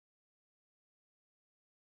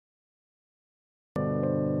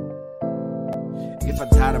If I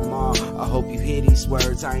die tomorrow, I hope you hear these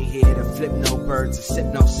words. I ain't here to flip no birds or sip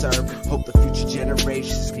no serve. Hope the future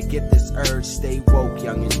generations can get this urge. Stay woke,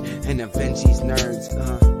 youngin', and avenge these nerds.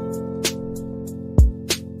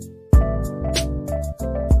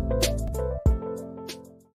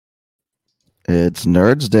 It's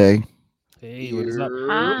Nerds Day. Hey, what is up?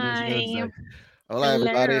 Hi. Hola,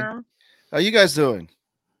 everybody. How you guys doing?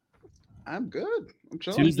 I'm good. I'm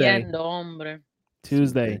chilling. Tuesday. Viendo, hombre.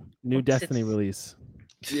 Tuesday. New What's Destiny it? release.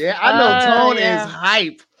 Yeah, I know. Tone yeah. is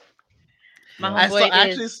hype. My I saw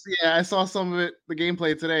homeboy is. I saw some of it, the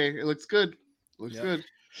gameplay today. It looks good. Looks Yep.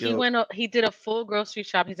 good. He did a full grocery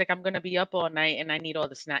shop. He's like, I'm gonna be up all night and I need all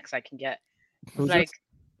the snacks I can get. Who's It's like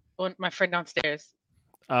this? my friend downstairs.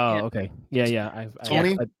 Oh, Yeah. okay. Yeah.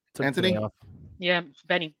 Tony? I took Anthony? today off. Yeah,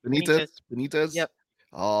 Benny. Benitez? Yep.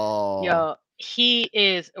 Oh. Yo, he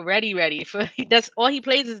is ready for that's all he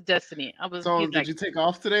plays is Destiny. So he's did like, you take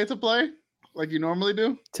off today to play like you normally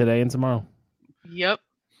do? Today and tomorrow. yep.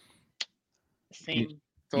 Same.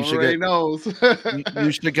 Tone should already get- knows.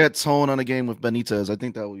 You should get Tone on a game with Benitez. I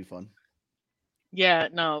think that would be fun. Yeah,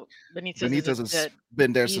 no. Benitez Has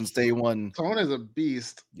been there since day one. Tone is a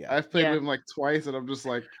beast. Yeah. I've played Yeah. with him like twice, and I'm just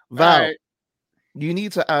like, Val, alright. you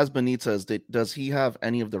need to ask Benitez, does he have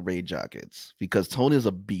any of the raid jackets? Because Tone is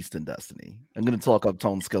a beast in Destiny. I'm gonna talk up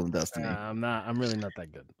Tone's skill in Destiny. I'm really not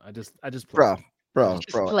that good. I just play. Bro. Just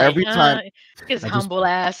play. Every time His I just humble play.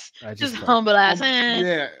 ass. I Just play. humble ass.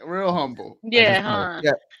 Yeah, real humble. Yeah, huh?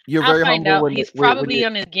 Yeah, you're I'll very find humble out. when He's when probably you-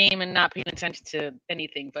 on his game and not paying attention to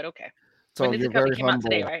anything, but okay. So When did you're it come? very It came out humble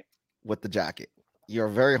today, right? with the jacket. You're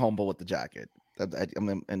very humble with the jacket.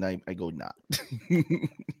 I go not.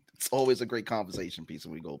 It's always a great conversation piece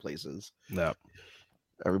when we go places. No.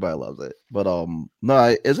 Everybody loves it. But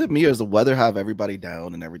no, is it me or does the weather have everybody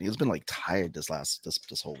down and everything? It's been like tired this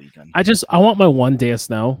whole weekend. I want my one day of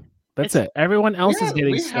snow. That's It's- it. Everyone else is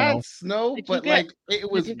getting we snow. had snow, Did you but get- like it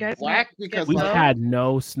was you guys black not get because We've snow? had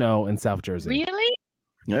no snow in South Jersey. Really?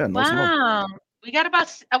 Yeah, no snow. Wow. We got about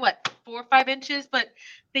 4 or 5 inches, but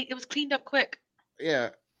it was cleaned up quick. yeah,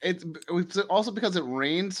 it's also because it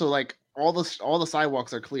rained, so like all the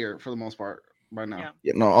sidewalks are clear for the most part by now. Yeah.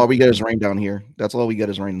 Yeah, no, all we get is rain down here. That's all we get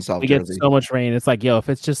is rain in South We get Jersey. so much rain. It's like, yo, if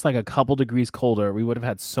it's just like a couple degrees colder, we would have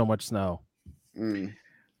had so much snow. Mm.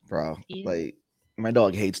 Bro, Yeah. like my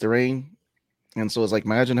dog hates the rain. And so it's like,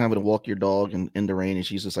 imagine having to walk your dog in the rain, and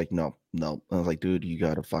she's just like, no. And I was like, dude, you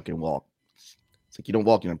gotta fucking walk. It's like you don't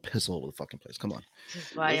walk, you're gonna piss all over the fucking place. Come on.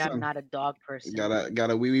 This is why Listen, I'm not a dog person.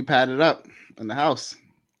 Gotta wee wee pad it up in the house.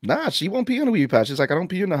 Nah, she won't pee in the wee patch. She's like, I don't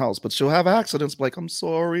pee in the house, but she'll have accidents. Like, I'm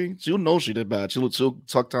sorry. She'll know she did bad. She'll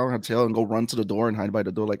tuck down her tail and go run to the door and hide by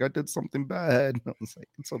the door. Like, I did something bad. I was like,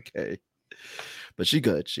 it's okay. But she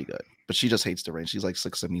good. But she just hates the rain. She's like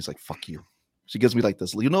 6'7". He's like, fuck you. She gives me like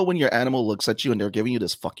this. You know when your animal looks at you and they're giving you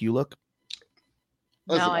this fuck you look?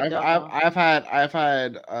 Listen, No, I don't know. I've had Cats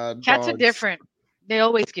are dogs- different. They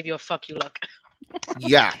always give you a fuck you look.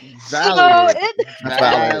 Yeah, Valid. That's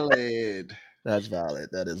valid. Valid. That's valid.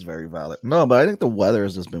 That is very valid. No, but I think the weather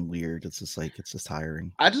has just been weird. It's just like, it's just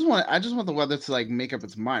tiring. I just want the weather to like make up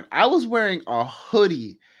its mind. I was wearing a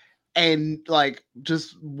hoodie and like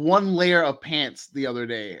just one layer of pants the other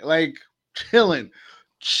day, like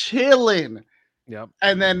chilling. Yep.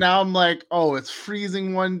 And then now I'm like, oh, it's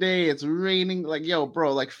freezing one day, it's raining. Like, yo,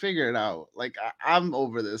 bro, like figure it out. Like I'm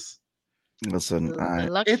over this. Listen, The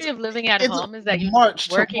luxury It's- of living at it's home is that you March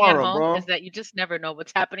working tomorrow, at home bro. is that you just never know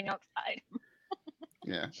what's happening outside.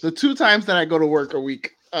 Yeah, the 2 times that I go to work a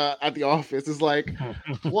week at the office is like,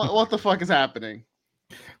 what the fuck is happening?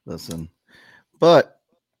 listen. But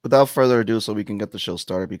without further ado, so we can get the show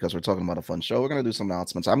started because we're talking about a fun show, we're gonna do some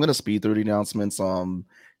announcements. I'm gonna speed through the announcements.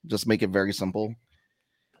 Just make it very simple.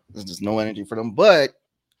 There's just no energy for them. But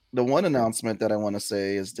the one announcement that I want to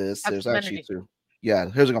say is this: Have there's some actually energy. 2. Yeah,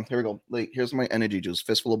 here we go. Like, here's my energy juice,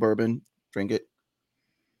 fistful of bourbon. Drink it.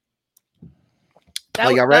 That,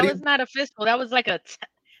 Are y'all that ready? was not a fistful. That was like a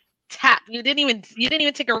tap. You didn't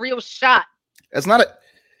even take a real shot. It's not a.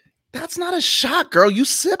 That's not a shot, girl. You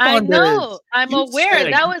sip I on know. this. I'm You aware.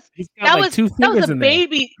 sip. That was He's got that like was 2 that was fingers a in there.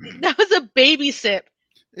 baby. That was a baby sip.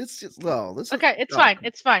 It's just no. Listen. Okay, it's no. fine.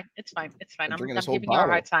 It's fine. It's fine. It's fine. I'm I'm drinking this whole giving you a hard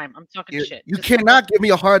bottle. time. I'm talking You, shit. you Just- cannot give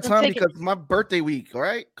me a hard don't time take it. because it's my birthday week. All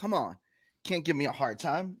right, come on. Can't give me a hard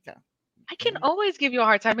time. Yeah. I can always give you a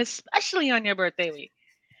hard time, especially on your birthday week.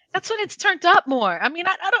 That's when it's turned up more. I mean,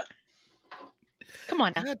 I don't. Come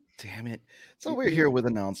on now. God damn it. So we're here with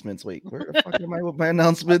announcements. Wait, where the fuck am I with my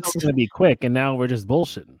announcements? It's gonna be quick, and now we're just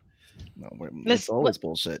bullshitting. No, it's Listen, always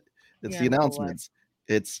bullshit. It's Yeah, the but what? announcements.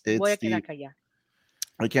 It's Voy a the quedar callada.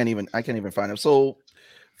 I can't even find them. So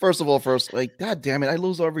First of all, like, God damn it, I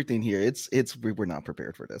lose everything here. We're not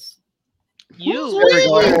prepared for this. You. Who's we?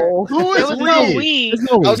 No. Who There is was no we? we. There's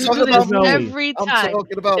no I was we. You talking do about this no we. every I'm time.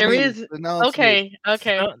 talking about There me. is Announcement. okay. Uh,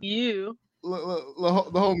 You The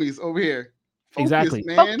homies over here. Focus, Exactly.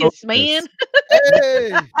 man. focus, man.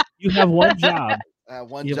 Hey, You have one job.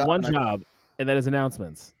 one You have job. one and job, and that is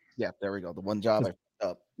announcements. yeah, there we go. The one job I fucked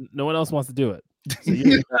up. No one else wants to do it. So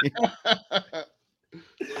you,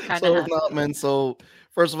 Kinda So have it's not, man. So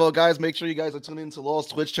first of all, guys, make sure you guys are tuning into Law's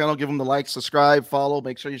Twitch channel. Give him the like, subscribe, follow.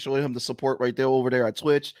 Make sure you show him the support right there over there at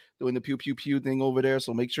Twitch, doing the pew pew pew thing over there.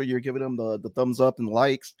 So make sure you're giving him the thumbs up and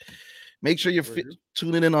likes. Make sure you're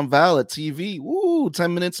tuning in on Valid TV. Woo,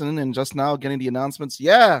 10 minutes and then just now getting the announcements.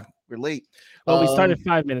 Yeah, we're late. well, we started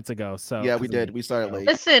 5 minutes ago. So Yeah, we did. We started late.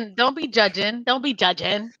 Listen, don't be judging. Don't be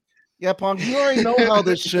judging. Yeah, Punk, you already know how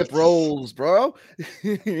this ship rolls, bro.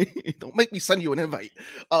 Don't make me send you an invite.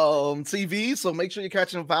 TV, so make sure you're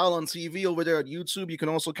catching Val on TV over there at YouTube. You can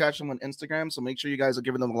also catch him on Instagram, so make sure you guys are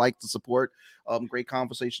giving them a like to support. Great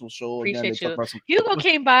conversational show. Again, Appreciate they talk you. about some- Hugo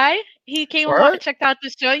came by. He came and Word? checked out the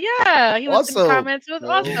show. Yeah, he was in the Awesome. comments. It was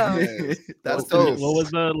awesome. That's Welcome. dope. what was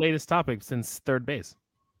the latest topic since third base?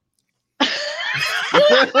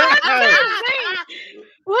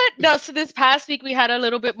 What? No, so this past week we had a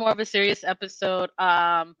little bit more of a serious episode.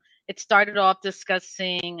 It started off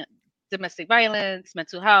discussing domestic violence,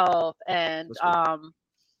 mental health, and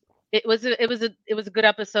it was a good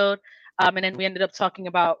episode. And then we ended up talking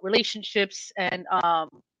about relationships and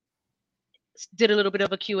did a little bit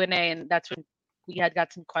of a Q&A, and that's when we had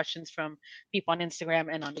got some questions from people on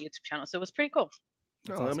Instagram and on the YouTube channel. So it was pretty cool.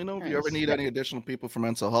 Let me know if you ever need any additional people for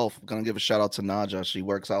mental health. I'm gonna give a shout out to Naja. She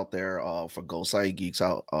works out there for Gosai Geeks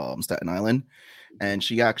out Staten Island, and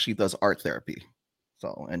she actually does art therapy.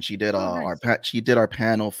 So, and she did she did our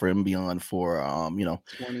panel for Beyond for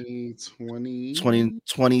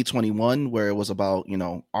 2021, where it was about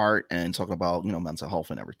art and talking about mental health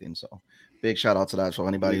and everything. So big shout out to that. So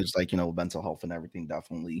anybody who's like mental health and everything,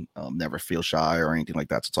 definitely never feel shy or anything like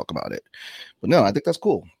that to talk about it. But no, I think that's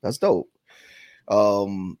cool. That's dope.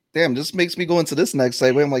 Damn, this makes me go into this next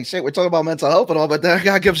segment. I'm like, shit, we're talking about mental health and all, but then I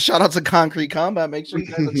gotta give a shout out to Concrete Combat. Make sure you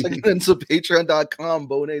guys are checking into patreon.com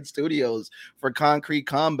Bonade Studios for Concrete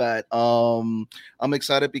Combat. I'm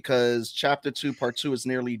excited because chapter 2 part 2 is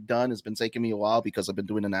nearly done. It's been taking me a while because I've been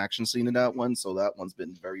doing an action scene in that one, so that one's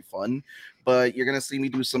been very fun. But you're gonna see me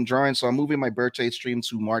do some drawing. So I'm moving my birthday stream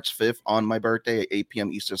to March 5th on my birthday at 8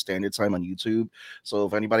 p.m. Eastern Standard Time on YouTube. So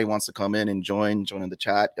if anybody wants to come in and join in the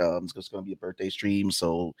chat, it's just gonna be a birthday stream.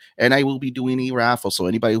 So, and I will be doing a raffle. So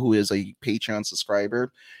anybody who is a Patreon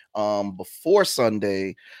subscriber, before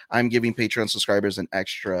Sunday, I'm giving Patreon subscribers an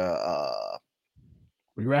extra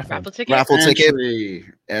Raffle ticket.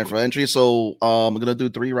 And for entry. So I'm gonna do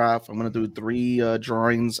 3 I'm gonna do 3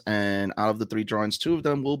 drawings, and out of the 3 drawings, 2 of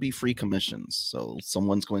them will be free commissions. So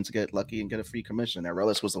someone's going to get lucky and get a free commission.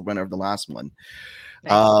 Arelis was the winner of the last one.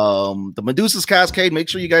 Nice. The Medusa's Cascade, make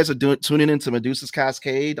sure you guys are tuning into Medusa's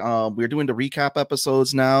Cascade. We're doing the recap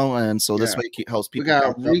episodes now, and so this way it helps people. We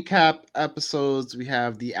got recap episodes, we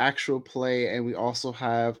have the actual play, and we also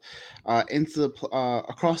have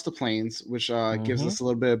Across the Plains, which gives us a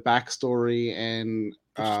little bit of backstory and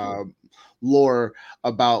lore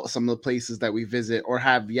about some of the places that we visit or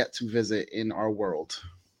have yet to visit in our world.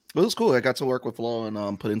 It was cool. I got to work with Flo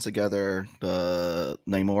and putting together the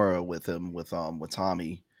Namora with him with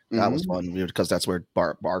Tommy. That was fun because that's where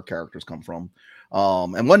bar characters come from.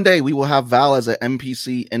 And one day we will have Val as an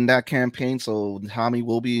NPC in that campaign. So Tommy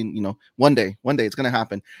will be, one day it's gonna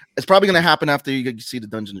happen. It's probably gonna happen after you see the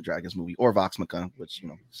Dungeons and Dragons movie or Vox Machina, which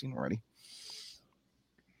you've seen already.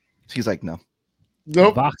 He's like, no.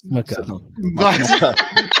 Nope. Vox Machina. You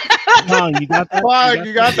got that? You got that right?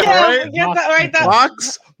 You got that right.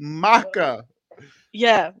 Vox Machina.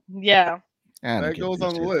 Yeah. That goes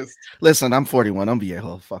on the list. Listen, I'm 41. I'm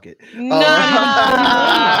Viejo. Fuck it. No. You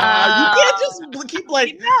can't just keep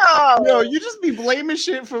you just be blaming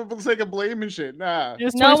shit for the sake of blaming shit. Nah.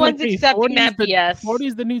 No one's accepting that BS. 40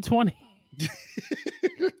 is the new 20.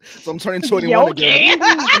 So I'm turning 21 again.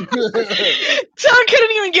 John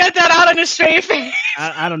couldn't even get that out on his straight face.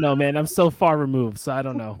 I don't know, man. I'm so far removed, so I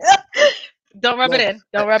don't know. Don't rub it in.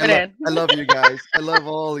 Don't rub it in. I love you guys. I love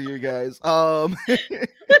all of you guys.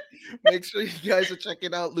 Make sure you guys are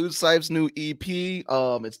checking out Lou Sipes' new EP.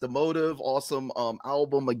 It's the Motive, awesome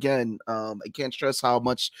album. Again, I can't stress how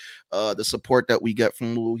much the support that we get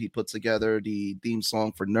from Lou. He put together the theme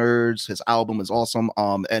song for Nerds. His album is awesome.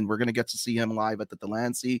 And we're gonna get to see him live at the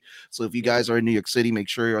Delancey. So if you guys are in New York City, make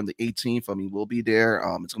sure you're on the 18th. I mean, we'll be there.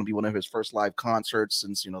 It's gonna be one of his first live concerts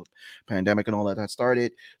since the pandemic and all that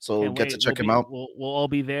started. So Can't get wait. to check We'll him be- out. We'll all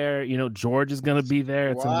be there. George is gonna be there.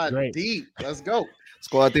 It's gonna be Squad great. deep. Let's go.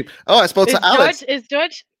 Squad deep. Oh, I spoke Is to Alex.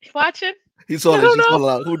 George watching? He's on I this. don't He's know. calling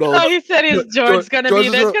out. Who knows? Oh, he said his George's gonna George be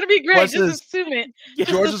is there. It's gonna- gonna be great. watch Just this. assume it.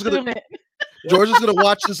 George is gonna- assume it. George is gonna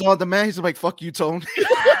watch this on demand. He's like, "Fuck you, Tone."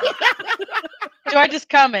 George is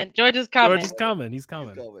coming. George is coming. George is coming. He's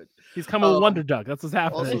coming. Coming. He's coming with Wonder Duck. That's what's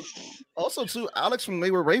happening. Also, too, Alex from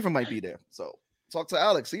Wayward Raven might be there. So talk to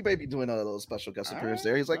Alex. He may be doing a little special guest appearance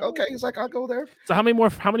there. He's like, okay. He's like, I'll go there. So how many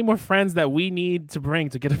more friends that we need to bring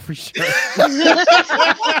to get a free shirt?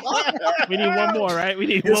 We need one more, right? We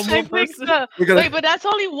need one I more think person. so. We're gonna- Wait, but that's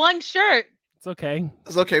only one shirt. It's okay.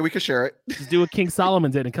 It's okay. We can share it. Just do what King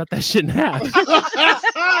Solomon did and cut that shit in half.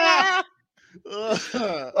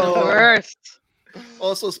 Oh. Worst.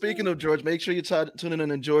 Also, speaking of George, make sure you tune in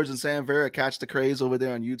to George and Sam Vera. Catch the Craze over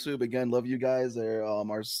there on YouTube. Again, love you guys. They're our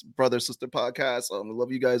brother sister podcast.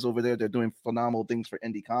 Love you guys over there. They're doing phenomenal things for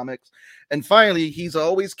indie comics. And finally, he's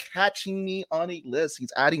always catching me on a list.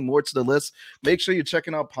 He's adding more to the list. Make sure you're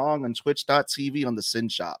checking out Pong on Twitch.tv on the Sin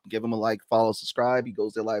Shop. Give him a like, follow, subscribe. He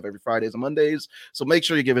goes there live every Fridays and Mondays. So make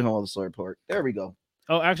sure you're giving him all the support. There we go.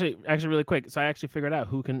 Oh, actually, really quick. So I actually figured out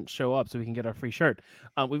who can show up so we can get our free shirt.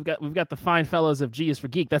 We've got the fine fellows of G is for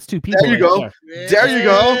Geek. That's two people. There you right go. There you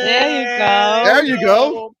go. There you go. There you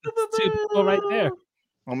go. That's two people right there.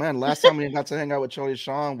 Oh man, last time we got to hang out with Charlie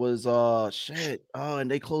Sean was shit. Oh,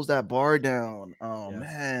 and they closed that bar down. Oh Yes.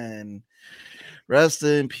 man. Rest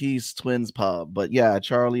in peace, Twins Pub. But yeah,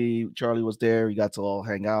 Charlie was there. We got to all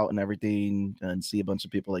hang out and everything and see a bunch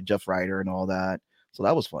of people like Jeff Ryder and all that. So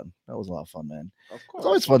that was fun. That was a lot of fun, man. Of course. It's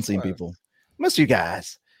always fun seeing of course. people. Miss you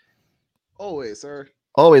guys. Always, sir.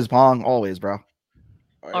 Always, Pong. Always, bro. All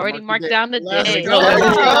right, Already mark marked down the Let's day. go. There we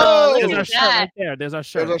Oh, go. There's look our at shirt right that. there. There's our There's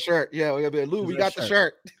shirt. our shirt. Yeah, we Lou. We There's got our the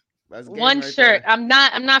shirt. That's game One right shirt. there. I'm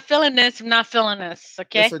not feeling this. I'm not feeling this.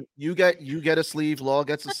 Okay. Listen, you get a sleeve. Law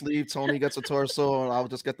gets a sleeve. Tony gets a torso, and I'll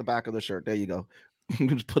just get the back of the shirt. There you go. You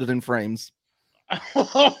can just put it in frames.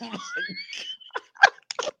 Oh my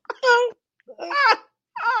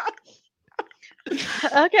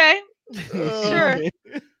Okay. God.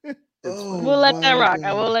 Sure. Oh, We'll let that my rock. I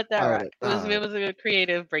God. will let that All rock. right, It was all right. it was a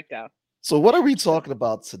creative breakdown. So what are we talking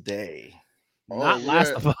about today? Not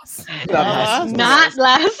Last of Us. Last Not last.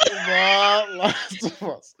 Not Last of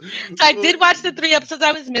Us. So I did watch the 3 episodes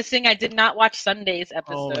I was missing. I did not watch Sunday's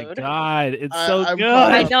Oh my episode. god, it's I- so I'm good.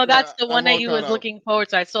 caught I up. know that's the I'm one all that you caught was up. looking forward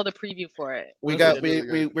to. I saw the preview for it. We're That's gonna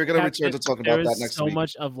really good. return to talking about that next so week.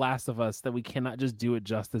 much of Last of Us that we cannot just do it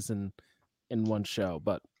justice in one show,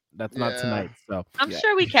 but that's not Yeah. tonight. So I'm Yeah.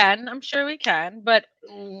 sure we can. I'm sure we can. But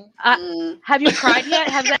Mm. have you cried yet?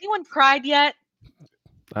 Has anyone cried yet?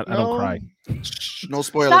 I don't cry. Shh, no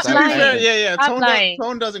spoilers. Stop To be lying. fair, yeah. Stop Tone, lying.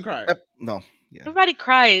 Tone doesn't cry. No. Everybody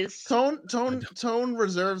cries. Tone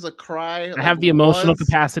reserves a cry. I have the emotional once-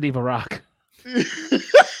 capacity of a rock.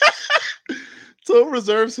 Tone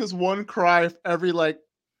reserves his one cry every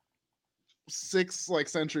 6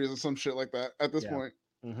 centuries or some shit like that at this Yeah. point.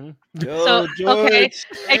 Mhm. So, okay.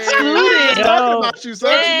 Excluded. He's talking about you,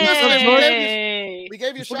 sir. Yay. We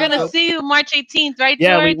gave you a We're shout gonna out. see you March 18th, right,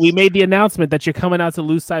 Yeah, George? we made the announcement that you're coming out to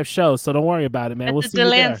Lou Sipes show, so don't worry about it, man. At We'll the see you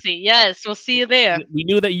there. Delancey. Yes, we'll see you there. We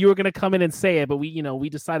knew that you were gonna come in and say it, but we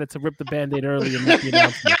decided to rip the band-aid early and make the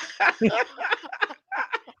announcement.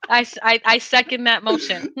 I second that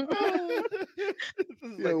motion.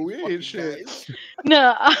 Yeah, we ain't shit.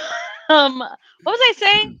 No. What was I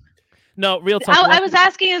saying? No, real talk. I was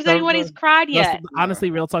asking if No, anybody's cried no, yet.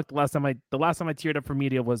 honestly, real talk. The last time I teared up for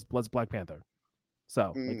media was Black Panther.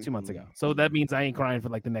 So 2 months ago. So that means I ain't crying for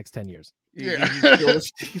the next 10 years. Yeah.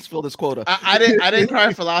 He's filled his quota. I didn't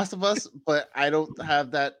cry for Last of Us, but I don't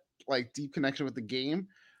have that deep connection with the game.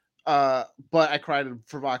 But I cried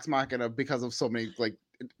for Vox Machina because of so many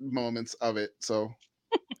moments of it. So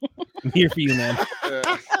I'm here for you, man.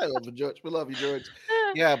 I love you, George. We love you, George.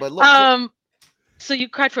 Yeah, but look. So you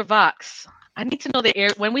cried for Vox. I need to know the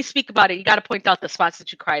air when we speak about it. You got to point out the spots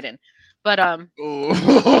that you cried in. But oh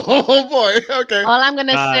boy, okay. all I'm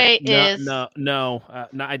gonna say is no,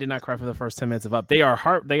 I did not cry for the first 10 minutes of Up. They are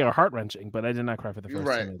heart wrenching, but I did not cry for the first 10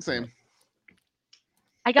 Right, minutes. same.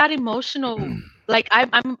 I got emotional.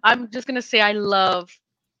 I'm just gonna say I love.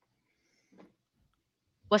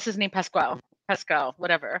 What's his name? Pascal,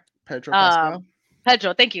 whatever. Pedro Pascal.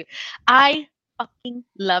 Pedro, thank you. I fucking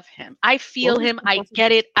love him. I feel him. I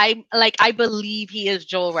get it. I believe he is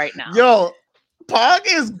Joel right now. Yo, Pog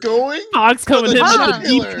is going. Pog's coming in with the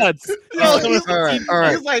deep jugular. cuts. Yo, all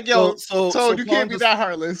right. He's like, yo, So you can't be Pong that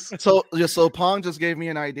heartless. So Pong just gave me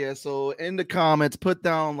an idea. So in the comments, put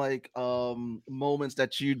down like moments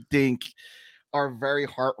that you think are very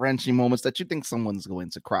heart-wrenching moments that you think someone's going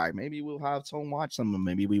to cry. Maybe we'll have someone watch them,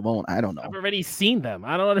 maybe we won't. I don't know. I've already seen them.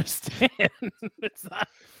 I don't understand.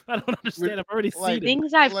 I don't understand. I've already seen it.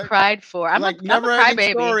 Things I've cried for. I'm a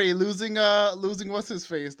crybaby. Story, losing what's his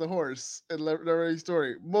face, the horse, in Never Ending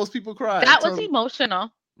Story. Most people cry. That was emotional.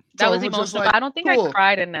 That was emotional. But I don't think I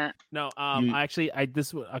cried in that. No, I'll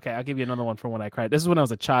give you another one for when I cried. This is when I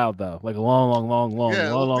was a child, though, like a long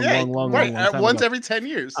once every 10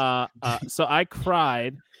 years. So I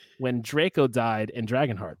cried when Draco died in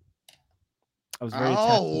Dragonheart. I was very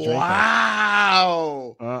attached to Draco.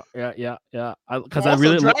 Wow. Yeah. Because I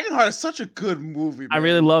really Dragonheart is such a good movie. Man. I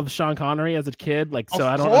really loved Sean Connery as a kid. Like, so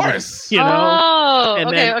I don't, course. you know. Oh, and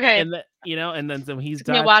okay, then, okay. And then, you know, and then so he's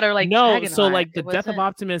died. Water, like, no, so like the death of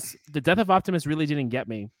Optimus really didn't get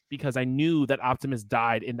me because I knew that Optimus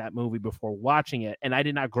died in that movie before watching it, and I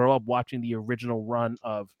did not grow up watching the original run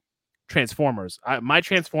of Transformers. My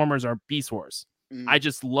Transformers are Beast Wars. I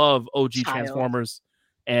just love OG Transformers,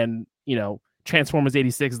 and you know, Transformers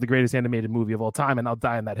 '86 is the greatest animated movie of all time, and I'll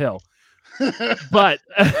die on that hill. but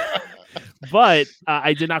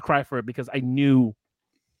I did not cry for it because I knew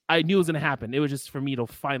it was going to happen. It was just for me to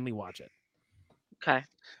finally watch it. Okay.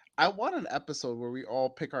 I want an episode where we all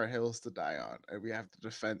pick our hills to die on, and we have to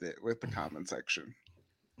defend it with the comment section.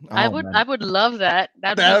 I would love that.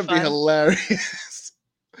 That'd be hilarious.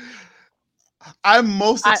 I'm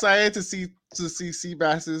most excited to see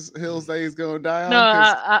Seabass's hills that he's going to die on.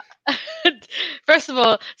 No, first of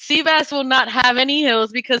all, Seabass will not have any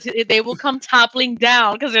hills because they will come toppling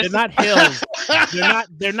down because they're not hills.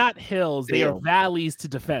 They're not hills. They are valleys to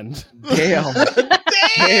defend. Damn.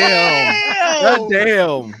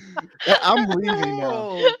 Damn. I'm leaving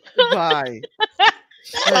now. Bye.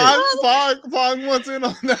 Pong wants in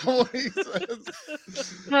on that one. He says.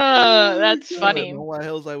 That's funny. I don't know what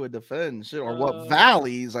hills I would defend, shit, or what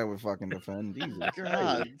valleys I would fucking defend. Jesus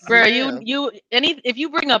God, bro, if you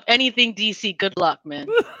bring up anything DC, good luck, man.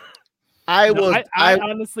 I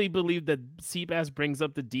honestly believe that Seabass brings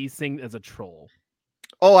up the D thing as a troll.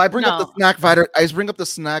 Oh, I bring up the snack fighter. I bring up the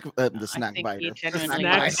snack fighter. Snack fighter,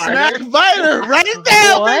 right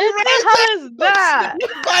there. What the hell is that?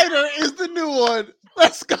 Snack fighter is the new one.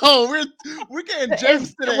 Let's go. We're getting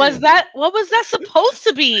gems today. What was that supposed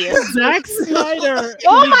to be? Zack Snyder.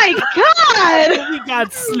 Oh my god! We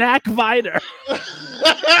got Snack Fighter.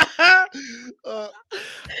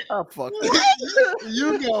 Oh fuck!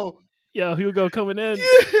 Hugo. Yo, Hugo coming in.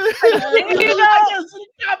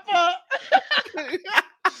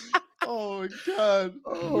 Oh my god!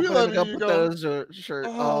 We love you, Hugo. Shirt.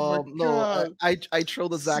 Oh my god! I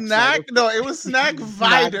trolled the Zack Snack. No, it was Snack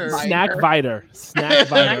Vider. Snack Vider. Snack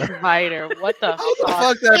Vider. What the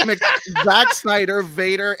fuck? That makes Zack Snyder,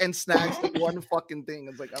 Vader, and snacks in one fucking thing.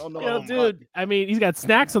 It's like I don't know. Yo, dude. I mean, he's got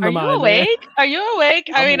snacks on the mind. Are you awake? Are you awake?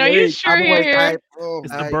 I mean, are you sure you're here?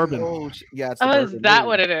 It's the bourbon. Yeah. Oh, is that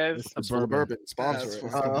what it is? It's the bourbon sponsor.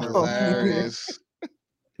 Hilarious.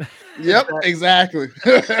 Yep, exactly.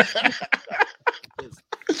 Just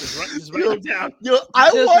write them down.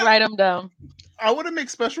 Write them down. I want to make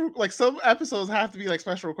special, like some episodes have to be like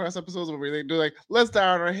special request episodes where they do like let's die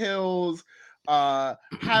on our hills.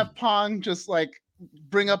 Have Pong just like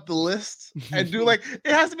bring up the list and do like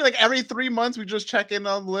it has to be like every 3 months we just check in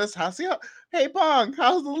on the list. Hey Pong,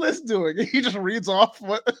 how's the list doing? And he just reads off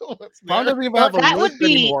what's Pong doesn't even have a that list would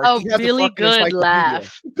be anymore. a really good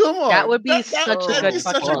laugh. Come on, that would be such a good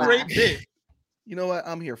such a great bit. You know what?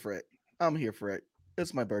 I'm here for it.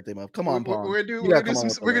 It's my birthday month. Come on, Pong. We're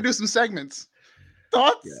gonna do some segments.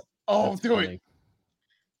 Thoughts? Yeah, oh, do funny.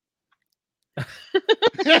 I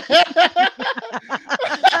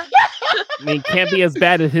mean, can't be as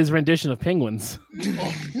bad as his rendition of Penguins.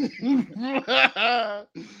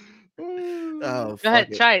 Oh, go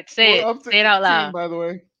ahead, try it. Say it out loud. By the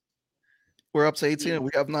way, we're up to 18 and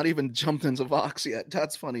we have not even jumped into Vox yet.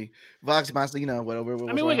 That's funny. Vox Master, you know, whatever.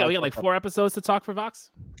 I mean, we got like 4 episodes to talk for Vox.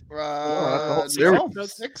 No,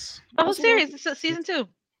 6. The whole series. This is season 2.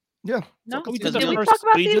 Yeah. No, we did we talk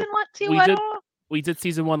about season 1? We did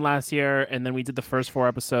season 1 last year, and then we did the first 4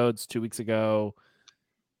 episodes 2 weeks ago.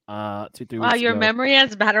 2-3 weeks ago. Wow, your memory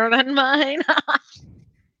is better than mine.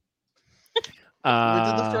 We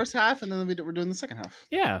did the first half, and then we're doing the second half.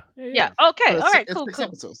 Yeah. Okay. All right. Cool.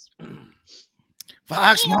 Episodes.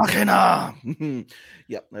 Vox Machina.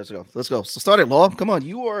 Yep, let's go. Let's go. So start it, Law. Come on.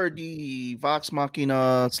 You are the Vox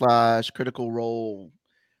Machina / Critical Role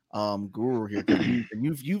guru here.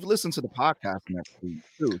 You've listened to the podcast next week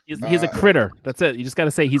too. He's a critter. That's it. You just got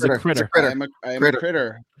to say he's a critter. I am a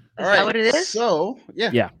critter. All right. Is that what it is? So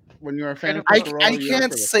Yeah. When you're a fan of I Critical Role, you're a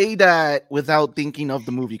can't critter. say that without thinking of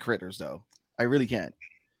the movie Critters, though. I really can't.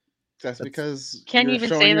 That's because Can you you're even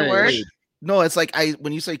showing say the your word? age. No, it's like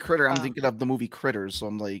when you say critter, I'm Oh. thinking of the movie Critters. So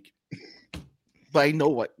I'm like, but I know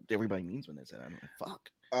what everybody means when they say that. I'm like,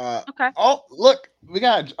 fuck. Okay. Oh, look,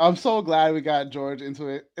 I'm so glad we got George into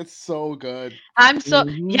it. It's so good. I'm so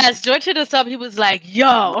Mhm. yes. George hit us up. He was like,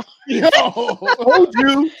 "Yo, Yo, Told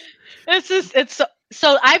you. it's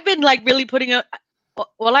so I've been like really putting up.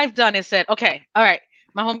 All I've done is said, okay, all right.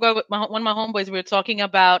 My homeboy, one of my homeboys, we were talking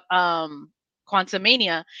about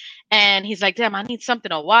Quantumania, and he's like, "Damn, I need something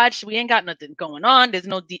to watch. We ain't got nothing going on. There's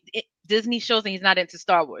no Disney shows, and he's not into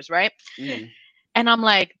Star Wars, right?" And I'm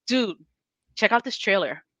like, "Dude, check out this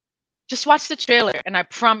trailer. Just watch the trailer, and I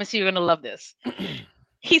promise you're gonna love this."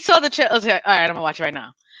 He saw the trailer. I was like, "All right, I'm gonna watch it right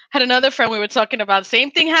now." Had another friend we were talking about. Same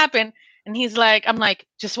thing happened, and he's like, "I'm like,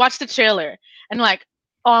 just watch the trailer," and I'm like,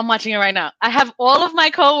 "Oh, I'm watching it right now." I have all of my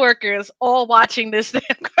coworkers all watching this damn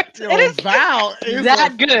cartoon. Yo, It is Val is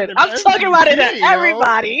that a good. fucking I'm talking about it to MVP, yo.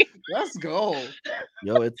 everybody. Let's go.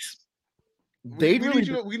 Yo, it's they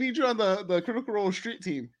really. We need you on the Critical Role street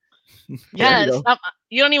team. There you Yes, go.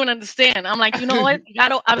 you don't even understand. I'm like, you know what?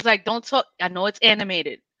 I was like, don't talk. I know it's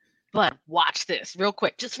animated, but watch this real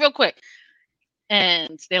quick, just real quick.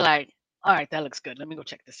 And they're like, all right, that looks good. Let me go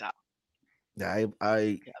check this out. Yeah,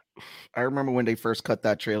 I remember when they first cut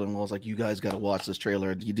that trailer, and I was like, "You guys got to watch this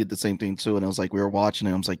trailer." You did the same thing too, and I was like, we were watching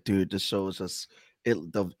it. I was like, "Dude, this show is just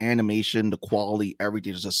the animation, the quality,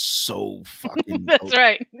 everything is just so fucking." That's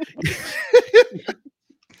right.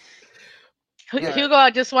 Right. Hugo,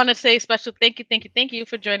 I just want to say special thank you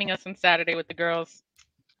for joining us on Saturday with the girls.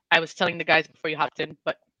 I was telling the guys before you hopped in,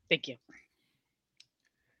 but thank you.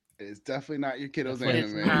 It's definitely not your kiddo's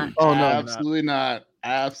Definitely it's not. anime. Oh, no. Absolutely not. Oh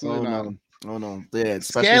Absolutely not. no! Oh no! Yeah,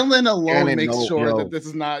 especially Scanlan alone Scanlan, makes no, sure yo. that this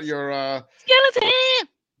is not your Skeleton.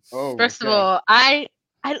 oh First my of God.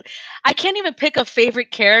 all, I can't even pick a favorite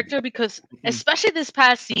character because especially this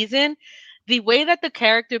past season, the way that the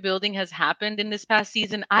character building has happened in this past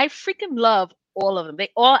season, I freaking love all of them. They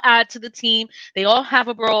all add to the team. They all have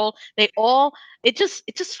a role. It just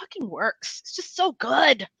fucking works. It's just so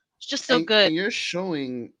good. It's just so good. And you're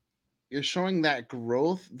showing that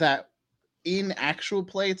growth that in actual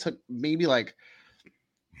play took maybe like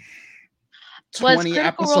Was 20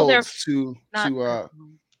 Critical Role their episodes to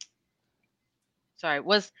sorry,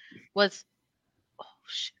 was oh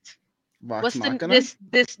shit. Vox What's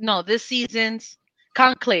Machina? this season's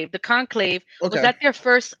Conclave? The Conclave, was Okay. that their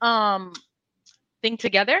first thing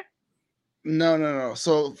together? No.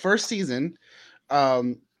 So first season,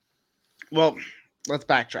 well, let's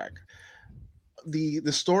backtrack.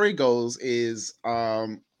 The story goes is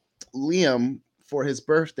Liam for his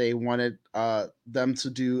birthday wanted them to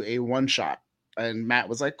do a one shot, and Matt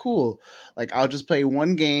was like, "Cool, like I'll just play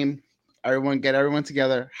one game. Get everyone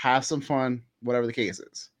together, have some fun, whatever the case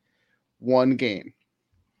is." One game.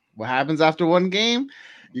 What happens after one game?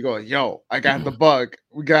 You go, "Yo, I got the bug.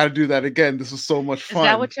 We got to do that again. This was so much Is fun."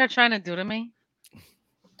 that what you're trying to do to me?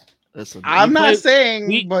 Listen, I'm not play-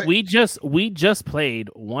 saying, but we just played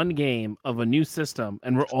one game of a new system,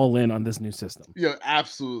 and we're all in on this new system. yeah,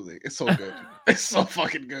 absolutely, it's so good. It's so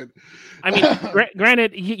fucking good. I mean,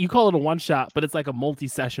 granted, you call it a one shot, but it's like a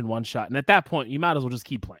multi-session one shot, and at that point, you might as well just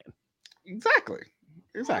keep playing. Exactly.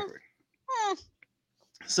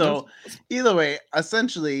 So either way,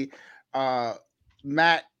 essentially,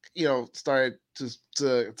 Matt, started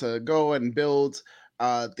to go and build.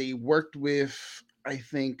 They worked with, I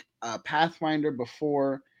think, Pathfinder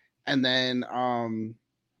before, and then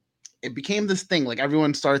it became this thing. Like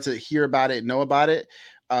everyone started to hear about it, know about it.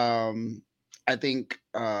 I think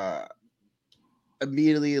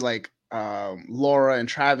immediately, like Laura and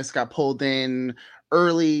Travis got pulled in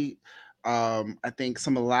early. I think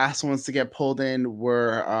some of the last ones to get pulled in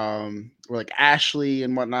were like Ashley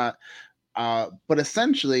and whatnot. But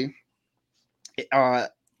essentially,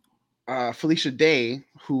 Felicia Day,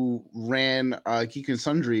 who ran Geek and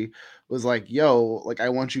Sundry, was like, "Yo, like I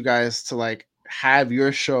want you guys to like have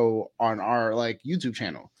your show on our like YouTube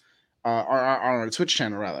channel, or on our Twitch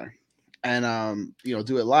channel rather, and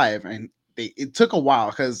do it live." And it took a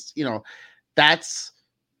while because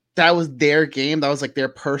that was their game. That was like their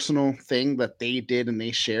personal thing that they did and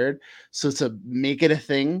they shared. So to make it a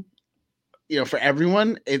thing, for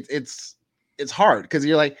everyone, it's hard because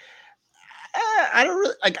you're like, I don't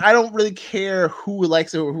really like. I don't really care who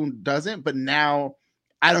likes it or who doesn't. But now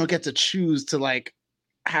I don't get to choose to like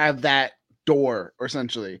have that door. Or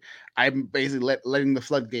essentially, I'm basically letting the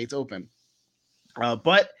floodgates open.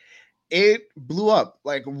 But it blew up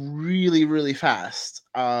like really, really fast.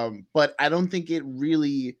 But I don't think it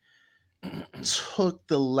really took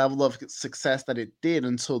the level of success that it did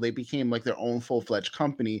until they became like their own full-fledged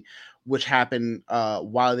company, which happened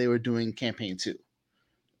while they were doing campaign 2.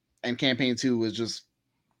 And campaign 2 was just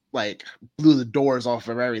like blew the doors off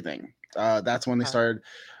of everything. That's when they started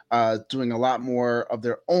doing a lot more of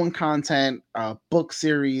their own content, book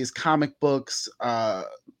series, comic books,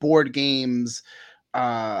 board games,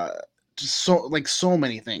 just so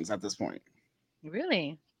many things at this point.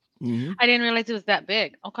 Really? Mhm. I didn't realize it was that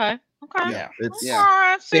big. Okay. Yeah,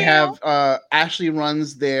 It's they have Ashley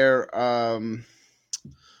runs their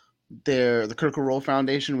the Critical Role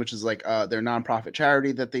Foundation, which is like their nonprofit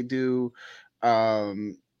charity that they do.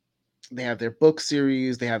 They have their book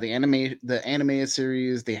series, they have the animated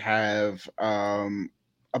series, they have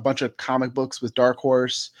a bunch of comic books with Dark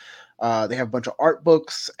Horse. They have a bunch of art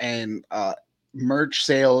books and merch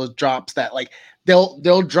sales drops that like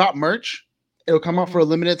they'll drop merch. It'll come out for a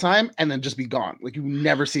limited time and then just be gone. Like you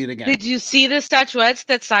never see it again. Did you see the statuettes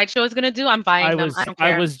that Sideshow is gonna do? I'm buying them. I don't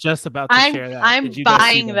care. I was just about to share that. I'm Did you guys see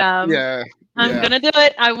buying that? them. Yeah. I'm gonna do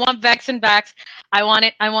it. I want Vex and Bax. I want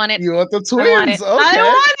it. You want the I want twins? it. Okay.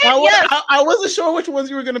 I want it. Yes. I wasn't sure which ones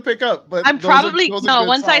you were gonna pick up, but I'm probably those are no. good,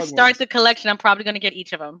 Once I solid start ones. the collection, I'm probably gonna get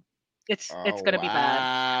each of them. It's gonna be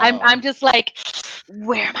bad. I'm just like,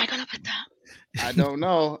 where am I gonna put them? I don't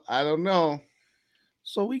know.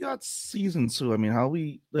 So we got season 2. I mean, how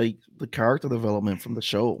we like the character development from the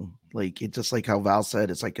show. Like it just like how Val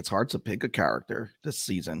said, it's like it's hard to pick a character this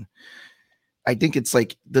season. I think it's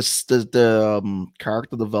like the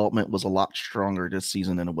character development was a lot stronger this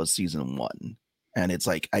season than it was season 1. And it's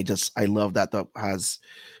like I love that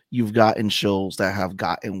you've gotten shows that have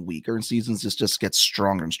gotten weaker in seasons. This just gets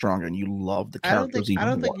stronger and stronger, and you love the characters even I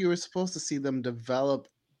don't more. think you were supposed to see them develop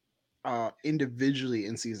individually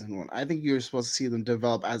in season 1. I think you were supposed to see them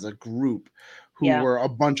develop as a group who were a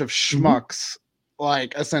bunch of schmucks,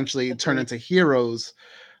 like essentially turn into heroes,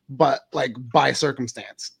 but like by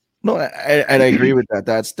circumstance. No, and I agree with that.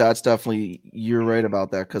 That's definitely, you're right about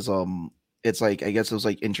that, because it's like I guess it was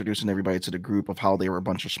like introducing everybody to the group of how they were a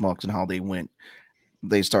bunch of schmucks and how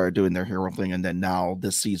they started doing their hero thing, and then now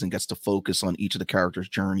this season gets to focus on each of the characters'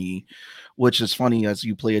 journey, which is funny. As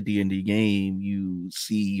you play a D&D game, you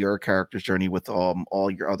see your character's journey with all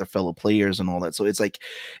your other fellow players and all that. So it's like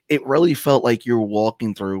it really felt like you're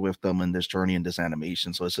walking through with them in this journey and this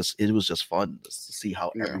animation. So it was just fun to see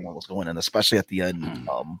how everyone was going, and especially at the end,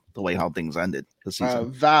 the way how things ended this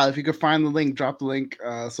season. Val, if you could find the link, drop the link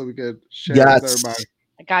so we could share it with everybody.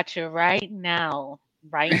 I got you right now.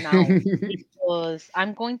 Because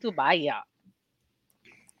I'm going to buy ya.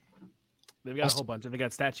 They've got a whole bunch. They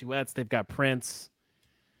got statuettes. They've got prints.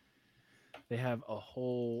 They have a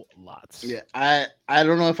whole lot. Yeah, I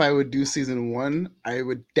don't know if I would do season 1. I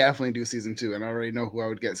would definitely do season 2, and I already know who I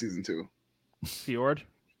would get season 2. Fjord.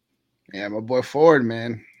 Yeah, my boy Ford,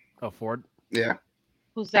 man. Oh, Ford. Yeah.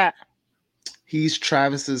 Who's that? He's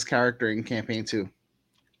Travis's character in campaign 2.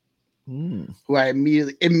 Who I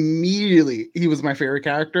immediately he was my favorite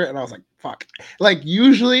character, and I was like, fuck. Like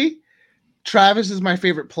usually Travis is my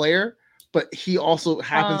favorite player, but he also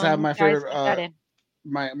happens to have my favorite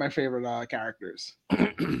my favorite characters.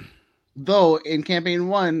 Though in campaign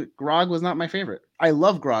 1, Grog was not my favorite. I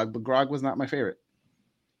love Grog, but Grog was not my favorite.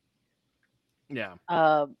 Yeah.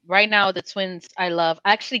 Right now the twins I love.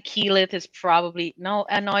 Actually, Keyleth is probably no,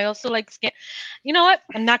 and I also like Skin. You know what?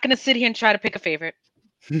 I'm not gonna sit here and try to pick a favorite.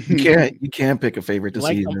 You can't pick a favorite this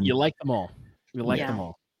season. You like them all. You like them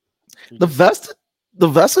all. The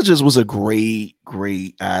Vestiges was a great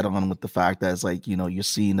add-on with the fact that it's like, you're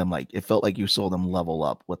seeing them, like it felt like you saw them level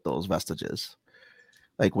up with those Vestiges.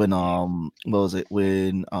 Like when what was it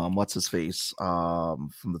when what's his face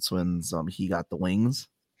from the twins, he got the wings.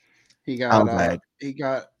 He got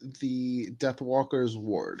the Deathwalker's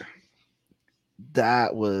ward.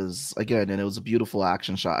 That was, again, and it was a beautiful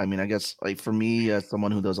action shot. I mean, I guess like for me, as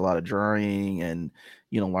someone who does a lot of drawing and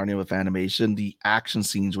learning with animation, the action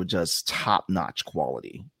scenes were just top-notch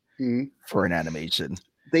quality for an animation.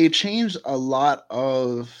 They changed a lot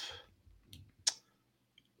of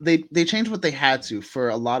they changed what they had to for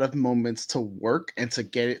a lot of moments to work and to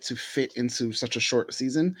get it to fit into such a short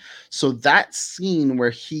season. So that scene where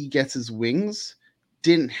he gets his wings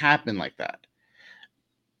didn't happen like that.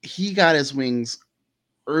 He got his wings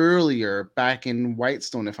earlier back in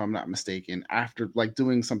Whitestone, if I'm not mistaken, after like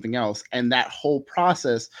doing something else, and that whole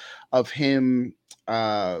process of him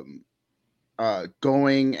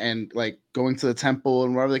going and like going to the temple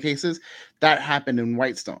and whatever the case is, that happened in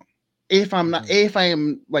Whitestone. If I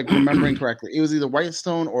am like remembering correctly, it was either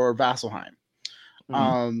Whitestone or Vasselheim.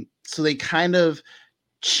 So they kind of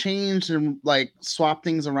changed and like swapped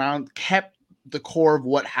things around, kept the core of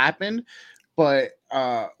what happened, but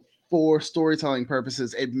for storytelling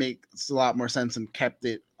purposes, it makes a lot more sense and kept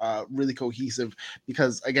it really cohesive,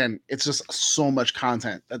 because again, it's just so much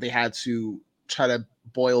content that they had to try to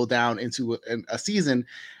boil down into a season.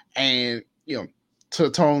 And to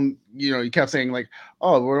Tone, you kept saying like,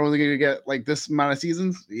 oh, we're only gonna get like this amount of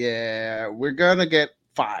seasons. Yeah, we're gonna get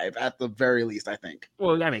 5 at the very least, I think.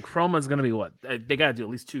 Well, I mean, Chroma's gonna be what? They gotta do at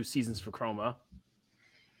least 2 seasons for Chroma,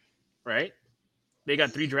 right? They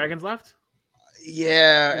got 3 dragons left.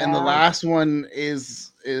 Yeah, and the last one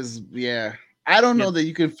is yeah. I don't know that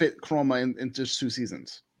you can fit Chroma in just 2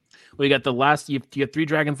 seasons. Well, you got the last. You have 3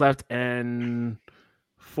 dragons left and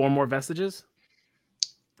 4 more vestiges.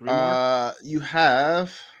 3 more? You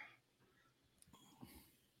have.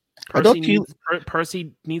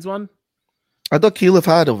 Percy needs one. I thought Keyleth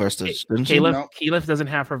had a vestige, didn't she? Keyleth doesn't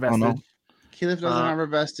have her vestige. no. Keyleth doesn't have her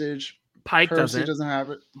vestige. Pike Percy doesn't have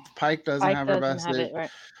it. Pike doesn't have her vestige. Have it, right.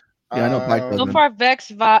 Yeah, I know Pike doesn't. So far,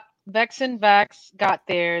 Vex and Vax got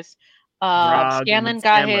theirs. Scanlan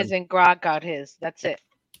got his, and Grog got his. That's it.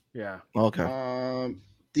 Yeah. Okay.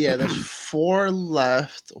 Yeah, there's 4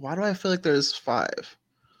 left. Why do I feel like there's 5?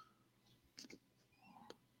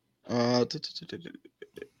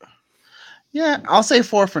 Yeah, I'll say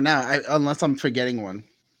 4 for now, unless I'm forgetting one.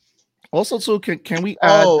 Also, too, can we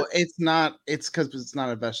add? Oh, it's not. It's because it's not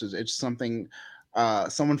a vestige. It's something.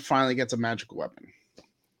 Someone finally gets a magical weapon.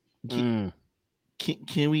 Can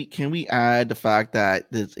we add the fact that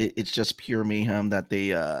it's just pure mayhem, that they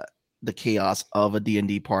the chaos of a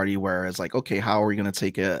D&D party, where it's like, okay, how are we gonna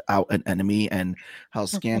take out an enemy, and how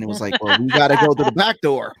Scanlan was like, well, we gotta go to the back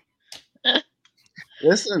door.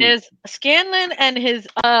 Listen, there's Scanlan and his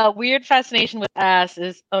weird fascination with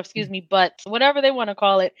butts, whatever they want to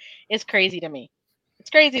call it, is crazy to me. It's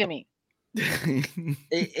crazy to me.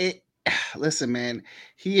 Listen, man,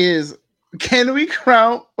 he is. Can we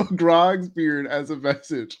crown Grog's beard as a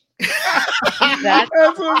vestige? That's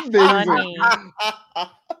amazing. Funny.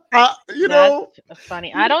 That's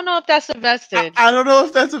funny. I don't know if that's a vestige. I don't know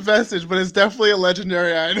if that's a vestige, but it's definitely a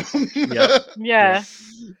legendary item. Yep. Yeah.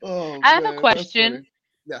 Oh, I have a question.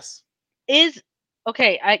 Yes.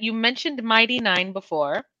 You mentioned Mighty Nine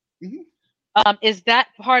before. Mm-hmm. Is that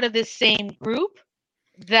part of this same group?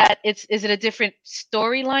 Is it a different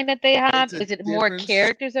storyline that they have? Is it more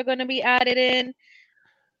characters are going to be added in?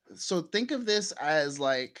 So think of this as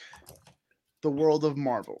like the world of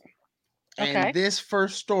Marvel. Okay. And this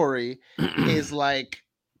first story is like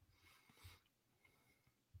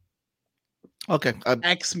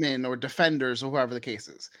X-Men or Defenders or whoever the case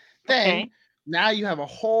is. Then now you have a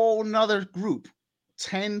whole nother group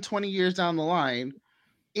 10, 20 years down the line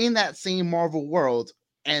in that same Marvel world,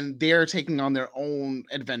 and they're taking on their own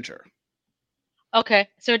adventure. Okay,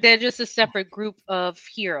 so they're just a separate group of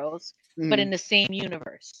heroes, but in the same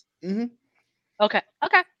universe. Mm-hmm. Okay.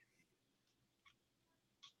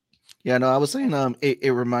 Yeah, no, I was saying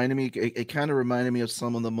it reminded me, it kind of reminded me of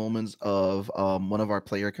some of the moments of one of our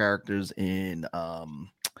player characters in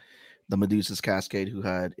the Medusa's Cascade, who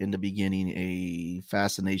had in the beginning a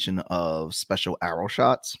fascination of special arrow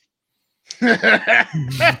shots. Yep.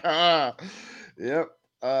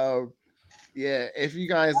 Yeah, if you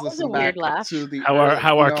guys listen back to the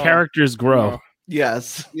how our characters grow.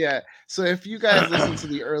 Yes. Yeah. So if you guys listen to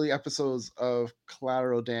the early episodes of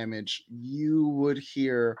Collateral Damage, you would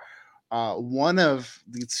hear one of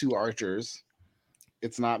the 2 archers.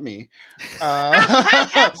 It's not me.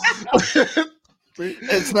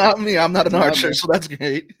 It's not me. I'm not an archer, so that's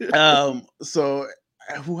great. So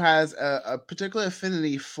who has a particular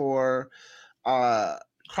affinity for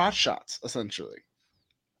crotch shots, essentially.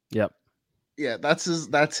 Yep. Yeah, that's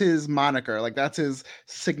his moniker. Like, that's his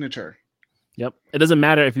signature. Yep. It doesn't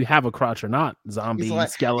matter if you have a crotch or not. Zombie,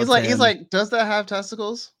 skeleton. He's like, does that have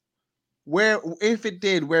testicles? Where, if it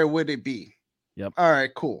did, where would it be? Yep. All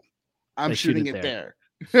right, cool. I'm shooting it there.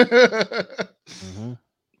 Mm-hmm.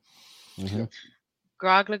 Mm-hmm.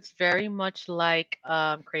 Grog looks very much like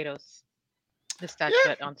Kratos, the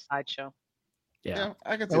statuette on Sideshow. Yeah,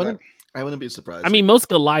 I can see that. I wouldn't be surprised. I mean, most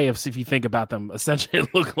Goliaths, if you think about them, essentially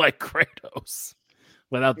look like Kratos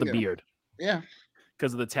without the beard. Yeah,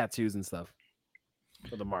 because of the tattoos and stuff,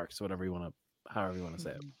 or the marks, however you want to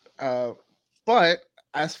say it. But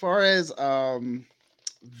as far as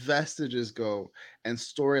vestiges go and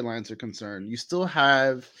storylines are concerned, you still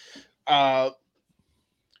have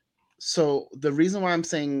so the reason why I'm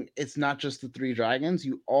saying it's not just the three dragons,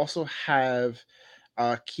 you also have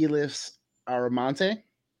Keyleth's Aramante.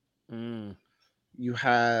 You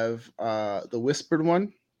have the Whispered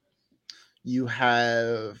One. You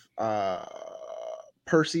have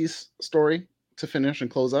Percy's story to finish and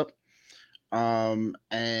close up.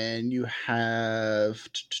 And you have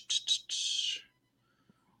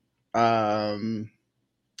Taryon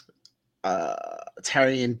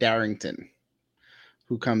Darrington,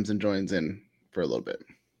 who comes and joins in for a little bit.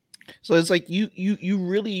 So it's like you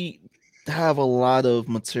really have a lot of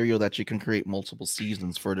material that you can create multiple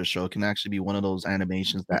seasons for. The show can actually be one of those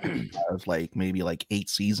animations that have like maybe like 8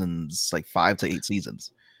 seasons, like 5 to 8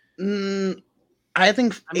 seasons. I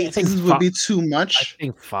think 8 seasons would be too much. I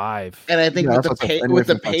think 5. And I think with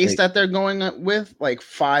the pace that they're going with, like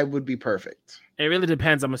 5 would be perfect. It really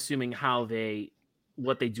depends. I'm assuming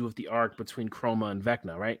what they do with the arc between Chroma and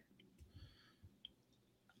Vecna, right?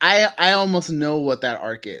 I almost know what that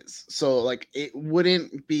arc is. So like it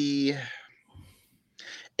wouldn't be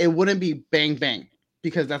bang bang,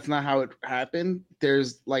 because that's not how it happened.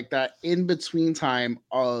 There's like that in between time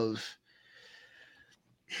of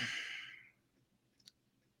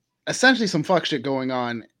essentially some fuck shit going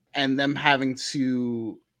on and them having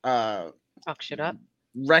to fuck shit up,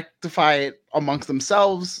 rectify it amongst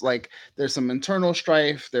themselves. Like there's some internal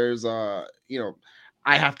strife. There's I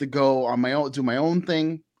have to go on my own, do my own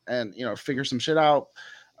thing, and figure some shit out.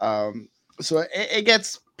 So it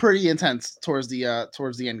gets pretty intense towards the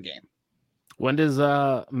end game. When does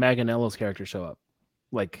Manganiello's character show up?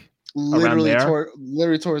 Like literally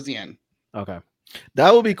towards the end. Okay.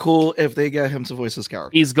 That would be cool if they get him to voice his character.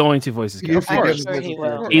 He's going to voice his character. I'm sure he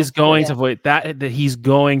will. He's going to voice that. He's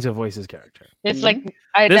going to voice his character. It's like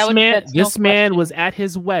this man was at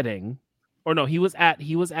his wedding, or no, he was at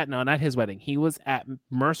no, not his wedding. He was at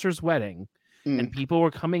Mercer's wedding, and people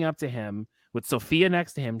were coming up to him with Sophia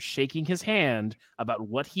next to him, shaking his hand about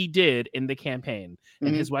what he did in the campaign,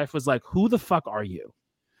 and his wife was like, "Who the fuck are you?"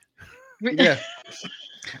 Yeah.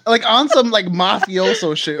 Like on some like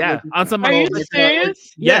mafioso shit. Yeah, on some. Are you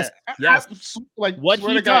serious? Yes. Like what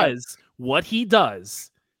he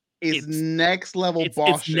does is next level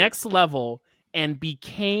boss. It's next level, and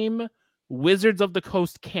became Wizards of the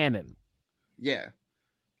Coast canon. Yeah,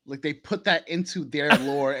 like they put that into their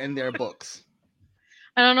lore and their books.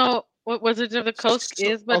 I don't know what Wizards of the Coast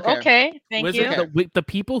is, but okay. Thank you. The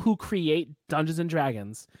people who create Dungeons and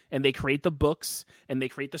Dragons, and they create the books, and they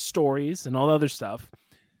create the stories, and all the other stuff.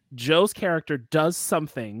 Joe's character does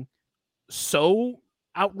something so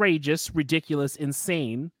outrageous, ridiculous,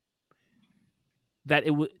 insane that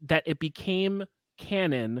it became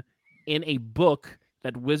canon in a book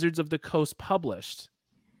that Wizards of the Coast published.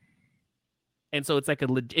 And so it's like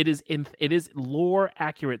it is lore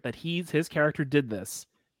accurate that his character did this,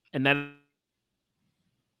 and then.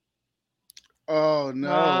 Oh no!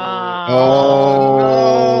 Oh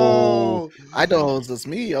no! I know it was just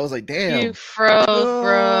me. I was like, "Damn!" You froze,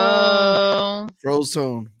 bro.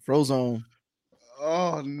 Frozone.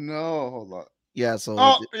 Oh no! Hold on. Yeah. So.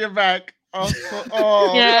 Oh, you're back.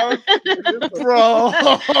 Yeah. Bro.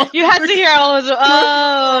 You had to hear all of it.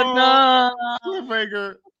 Oh no!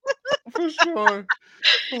 Cliffhanger. For sure.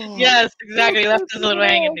 Oh. Yes, exactly. Left his little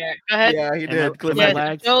hanging there. Go ahead. Yeah, he did.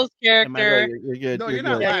 Joe's character. You're good. No, you're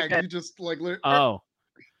not lagged. You just like. Oh.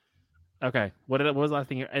 Okay. What was the last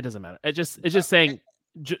thing here? It doesn't matter. It's just saying.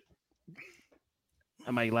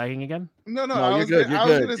 Am I lagging again? No, you're good. I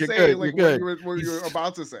was gonna say like what you were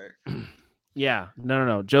about to say. Yeah.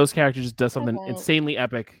 No. Joe's character just does something insanely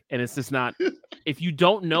epic, and it's just not. If you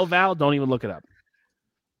don't know Val, don't even look it up.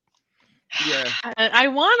 Yeah, I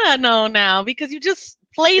want to know now because you just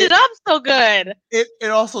played it up so good. It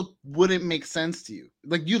also wouldn't make sense to you.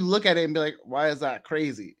 Like you look at it and be like, "Why is that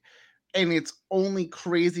crazy?" And it's only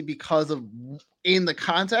crazy because of in the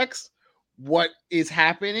context what is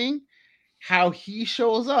happening, how he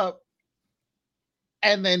shows up,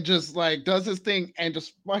 and then just like does his thing and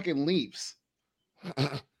just fucking leaves.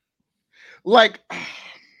 Like.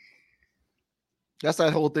 That's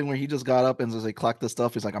that whole thing where he just got up and just like clocked the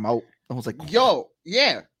stuff. He's like, "I'm out." I was like, "Yo,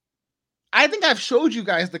 yeah." I think I've showed you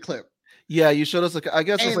guys the clip. Yeah, you showed us. I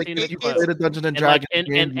guess it's like you played a Dungeons and Dragons,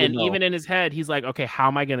 and even in his head, he's like, "Okay, how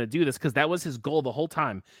am I going to do this?" Because that was his goal the whole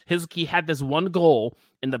time. He had this one goal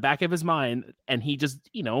in the back of his mind, and he just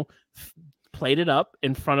played it up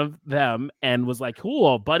in front of them and was like,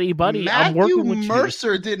 "Cool, buddy, I'm working with you."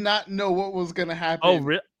 Mercer did not know what was going to happen. Oh,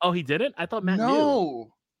 really? Oh, he didn't? I thought Matt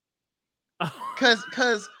knew.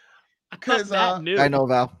 Because I know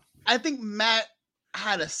Val. I think Matt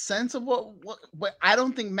had a sense of what, but I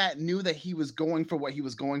don't think Matt knew that he was going for what he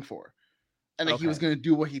was going for, and that he was going to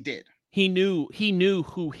do what he did. He knew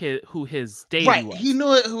who his deity Right. was. He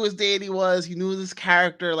knew who his deity was. He knew this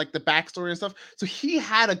character, like the backstory and stuff. So he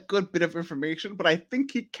had a good bit of information, but I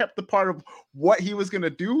think he kept the part of what he was gonna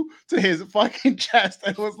do to his fucking chest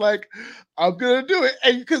and was like, "I'm gonna do it."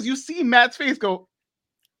 And because you see Matt's face go,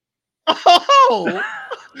 "Oh,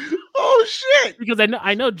 oh shit!" Because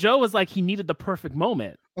I know Joe was like he needed the perfect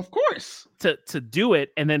moment, of course, to do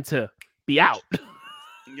it and then to be out.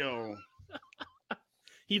 Yo.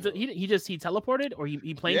 He teleported or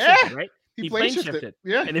he plane Yeah. shifted, right? He plane shifted.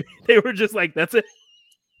 Yeah. And they were just like, that's it.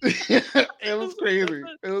 It was crazy.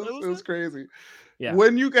 It was crazy. Yeah.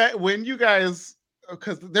 When you guys,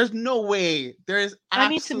 because there's no way there is. I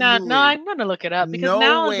need to now. No, I'm gonna look it up because no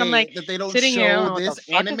now way I'm like that they don't sitting show here. this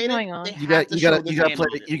animated. You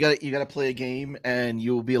gotta play a game, and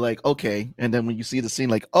you'll be like, okay, because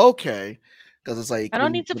it's like I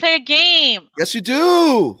don't need to play a game. Yes, you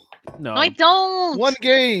do. No, I don't. One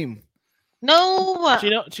game. No.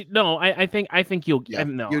 I think you'll. Yeah,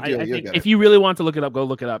 No, you do, I you think get if it. you really want to look it up, go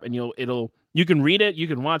look it up, and you can read it, you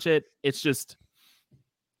can watch it. It's just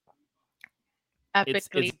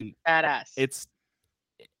Epically badass.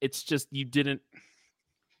 It's just you didn't.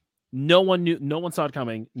 No one saw it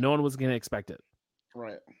coming. No one was gonna expect it.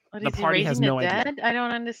 Right. What, The is he party has raising no the idea. dead? I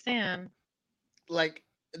don't understand. Like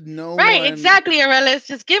no. Right, one... exactly, Aurelis.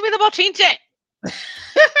 Just give me the bochinche.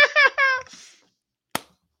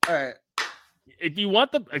 All right. If you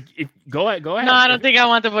want go ahead. No, I don't think I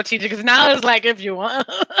want the bochinche because now it's like if you want,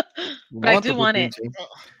 but I do want it.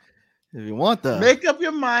 If you want that, Make up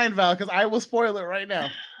your mind, Val, because I will spoil it right now.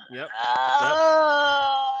 Yep.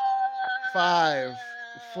 5,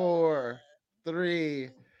 4, 3,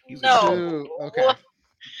 No. 2. Okay.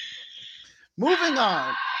 Moving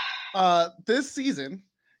on. This season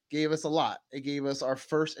gave us a lot. It gave us our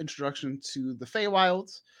first introduction to the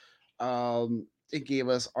Feywilds. It gave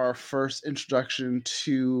us our first introduction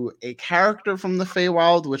to a character from the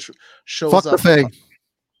Feywild, which shows fuck up. the Fey.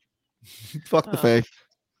 Fuck the Fey.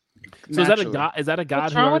 So is that a god? Is that a god?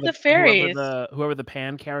 What's wrong with the fairies? Whoever the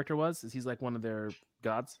Pan character was, is he's like one of their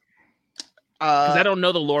gods? Because I don't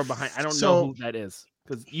know the lore behind. I don't know who that is.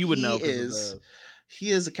 Because you would know.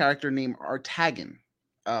 He is a character named Artagan,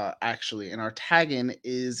 actually, and Artagan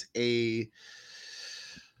is a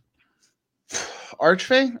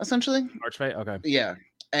Archfey, essentially. Archfey, okay. Yeah,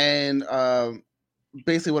 and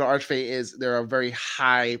basically, what an Archfey is, they're a very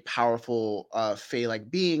high, powerful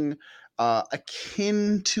Fey-like being.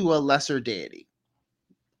 Akin to a lesser deity,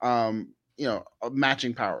 a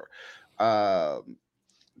matching power.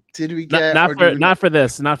 Did we get not for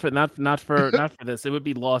this? It would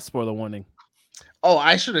be lost. Spoiler warning. Oh,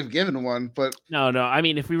 I should have given one, but no. I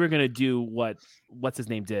mean, if we were gonna do what's his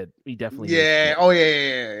name did, we definitely yeah. Oh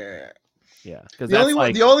yeah. Because the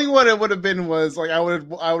only one it would have been was like I would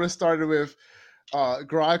have started with.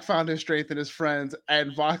 Grog found his strength in his friends,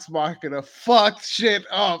 and Vox Machina fucked shit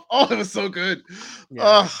up. Oh, it was so good.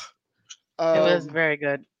 Yeah. It was very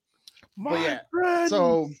good. But yeah,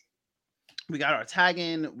 so we got our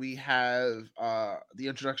tag-in. We have the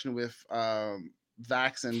introduction with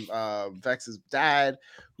Vax and Vex's dad,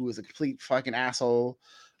 who is a complete fucking asshole.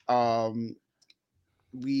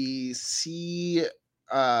 We see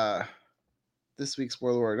this week's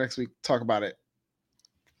spoiler word. Next week, talk about it.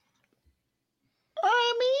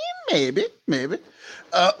 I mean, maybe.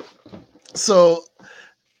 So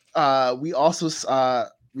we also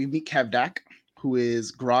we meet Kevdak, who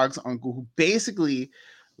is Grog's uncle, who basically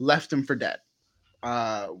left him for dead.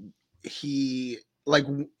 He like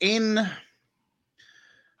in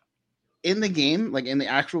the game, like in the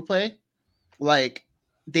actual play, like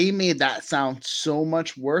they made that sound so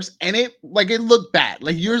much worse, and it looked bad.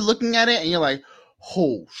 Like you're looking at it and you're like,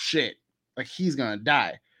 oh shit, like he's gonna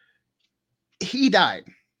die. He died.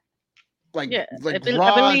 I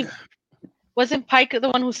believe, wasn't Pike the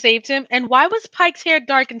one who saved him? And why was Pike's hair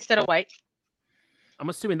dark instead of white? I'm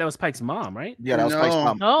assuming that was Pike's mom, right? Yeah, that was Pike's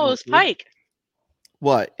mom. No, it was Pike.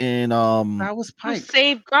 What in That was Pike. Who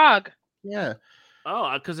saved Grog? Yeah.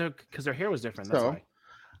 Oh, because her hair was different. That's why.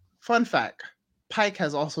 Fun fact: Pike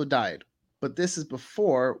has also died, but this is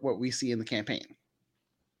before what we see in the campaign.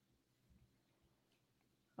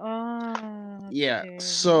 Oh. Yeah. Okay.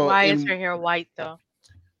 So why is her hair white though?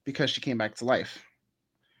 Because she came back to life.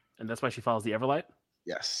 And that's why she follows the Everlight?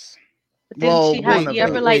 Yes. But didn't she have the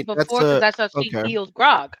Everlight before? Because that's how she healed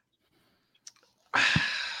Grog.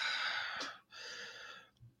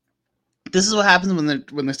 This is what happens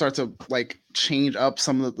when they start to like change up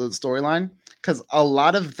some of the storyline. Because a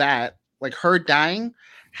lot of that, like her dying,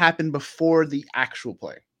 happened before the actual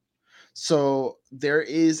play. So there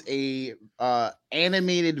is a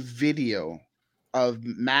animated video of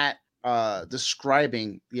Matt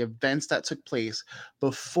describing the events that took place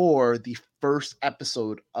before the first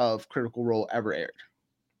episode of Critical Role ever aired.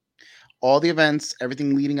 All the events,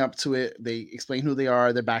 everything leading up to it, they explain who they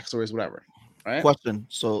are, their backstories, whatever. Right? Question.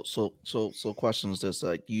 So question is this: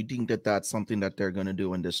 like, do you think that that's something that they're gonna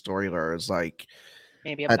do in this story, or is like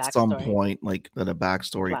Maybe a at some backstory. point, like that a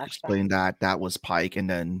backstory Flashback. explain that was Pike, and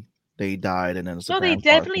then they died, and then it's No, they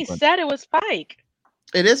definitely said it was Pike.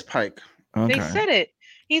 It is Pike. Okay. They said it.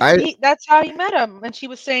 I- That's how he met him. And she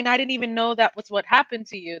was saying, I didn't even know that was what happened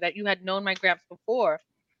to you, that you had known my gramps before.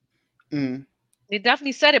 Mm. They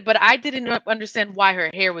definitely said it, but I didn't understand why her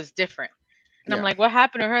hair was different. And I'm Yeah. like, what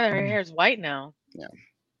happened to her that her hair is white now? Yeah.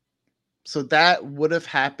 So that would have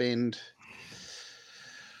happened.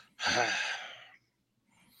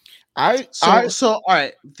 So all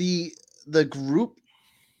right. The group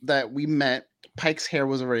that we met, Pike's hair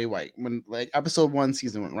was already white when like episode 1,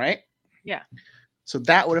 season 1, right? Yeah. So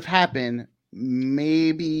that would have happened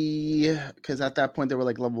maybe because at that point they were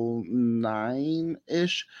like level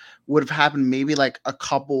 9-ish. Would have happened maybe like a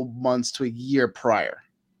couple months to a year prior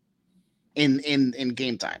in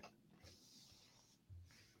game time.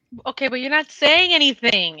 Okay, but you're not saying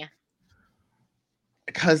anything.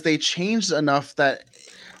 Because they changed enough that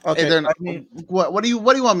Okay. they're not- I mean, what do you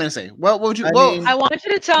want me to say? What would you? I Well, mean- I want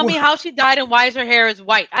you to tell me how she died and why her hair is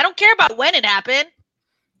white. I don't care about when it happened.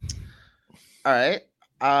 all right.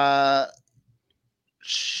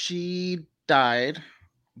 She died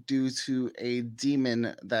due to a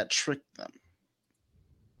demon that tricked them.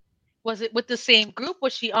 Was it with the same group?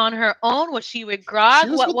 Was she on her own? Was she with Grog? She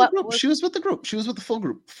was with the group. She was with the group. She was with the full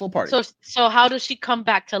group, full party. So how does she come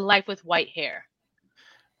back to life with white hair?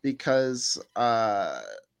 Because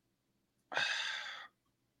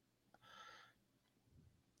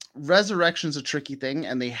resurrection's a tricky thing,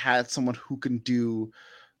 and they had someone who can do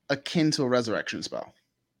akin to a resurrection spell.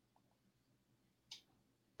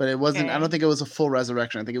 But it wasn't. I Okay. don't think it was a full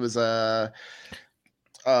resurrection. I think it was a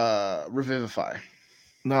revivify.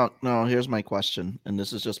 No. Here's my question, and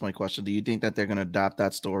this is just my question. Do you think that they're gonna adapt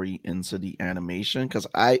that story into the animation? Because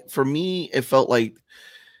for me, it felt like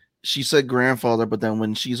she said grandfather, but then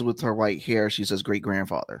when she's with her white hair, she says great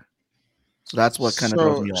grandfather. So that's what kind of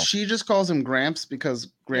throws me off. She just calls him Gramps because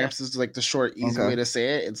Gramps is like the short, easy way to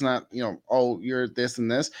say it. It's not, oh, you're this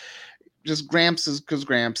and this. Just Gramps is because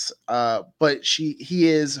Gramps. But he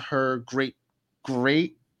is her great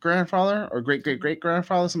grandfather or great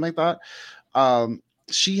grandfather, something like that.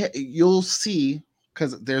 You'll see,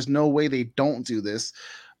 because there's no way they don't do this.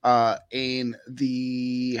 In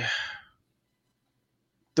the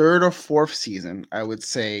 3rd or 4th season, I would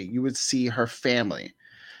say you would see her family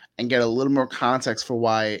and get a little more context for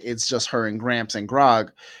why it's just her and Gramps and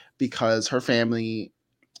Grog, because her family,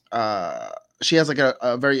 she has like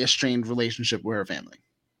a very estranged relationship with her family,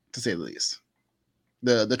 to say the least.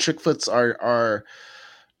 The Trickfoots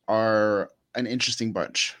are an interesting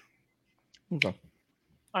bunch. Okay.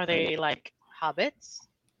 Are they like hobbits?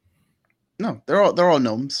 No, they're all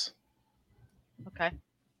gnomes. Okay.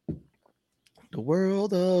 The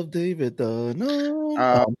world of David the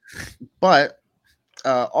Gnome. But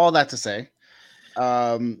all that to say,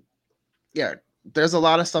 yeah, there's a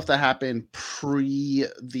lot of stuff that happened pre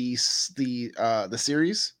the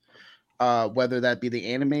series, whether that be the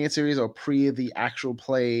animated series or pre the actual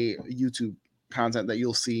play YouTube content that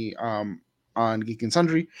you'll see on Geek and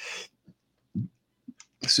Sundry.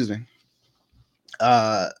 Excuse me.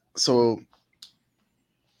 So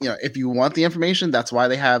if you want the information, that's why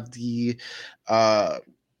they have the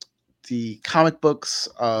comic books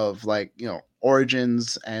of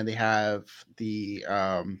origins, and they have the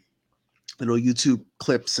little YouTube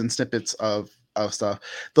clips and snippets of stuff.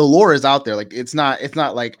 The lore is out there. Like it's not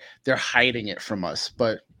like they're hiding it from us,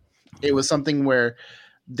 but it was something where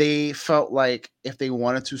they felt like if they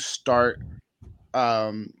wanted to start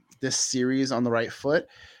this series on the right foot,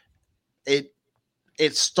 it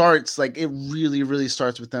starts like it really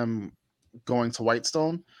starts with them going to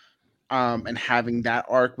Whitestone and having that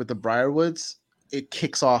arc with the Briarwoods. It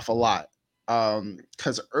kicks off a lot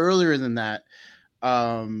because earlier than that,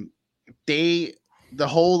 the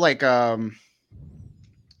whole what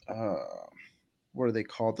are they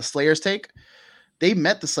called, the Slayer's Take, they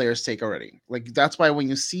met the Slayer's Take already. Like that's why when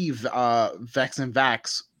you see Vex and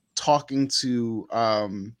Vax talking to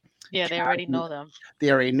yeah, they already know them.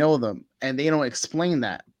 They already know them, and they don't explain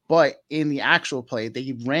that. But in the actual play,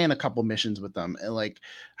 they ran a couple missions with them and like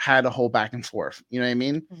had a whole back and forth. You know what I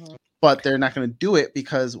mean? Mm-hmm. but they're not going to do it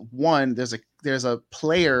because one, there's a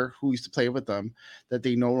player who used to play with them that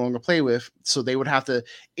they no longer play with, so they would have to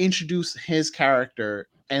introduce his character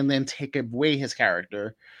and then take away his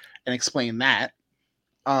character and explain that.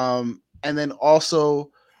 And then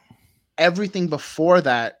also everything before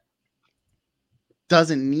that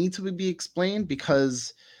doesn't need to be explained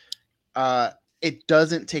because it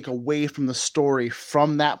doesn't take away from the story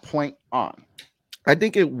from that point on. I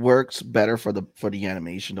think it works better for the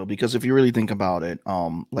animation though, because if you really think about it,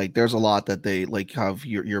 like there's a lot that they like have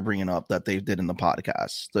you're bringing up that they did in the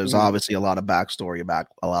podcast. There's obviously a lot of backstory,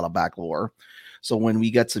 a lot of back lore. So when we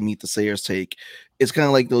get to meet the Sayers take, it's kind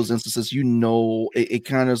of like those instances, it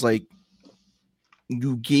kind of is like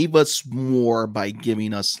you gave us more by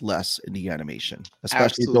giving us less in the animation,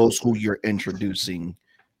 especially those who you're introducing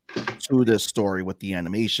to this story with the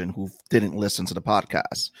animation who didn't listen to the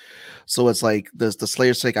podcast. So it's like the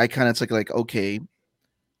Slayer's take, I kind of took like, okay,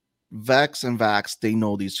 Vex and Vax, they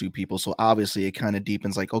know these two people. So obviously it kind of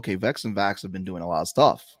deepens like, okay, Vex and Vax have been doing a lot of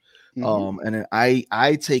stuff. And then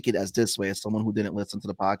I take it as this way, as someone who didn't listen to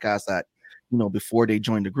the podcast, that, before they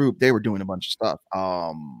joined the group, they were doing a bunch of stuff.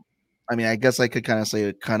 I mean, I guess I could kind of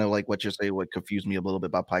say kind of like what you're saying, what confused me a little bit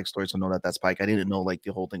about Pike's story. So know that that's Pike. I didn't know like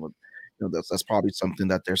the whole thing with, that's probably something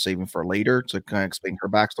that they're saving for later to kind of explain her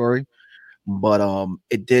backstory. But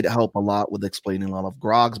it did help a lot with explaining a lot of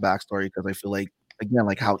Grog's backstory, because I feel like, again,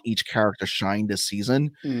 like how each character shined this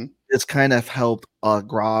season, it's kind of helped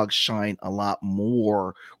Grog shine a lot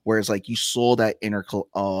more. Whereas like you saw that inner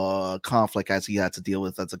conflict as he had to deal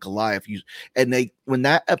with as a Goliath. When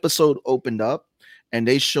that episode opened up and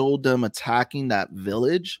they showed them attacking that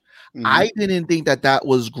village, I didn't think that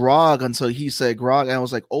was Grog until he said Grog, and I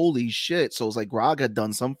was like, holy shit. So it was like Grog had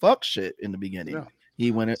done some fuck shit in the beginning. Yeah.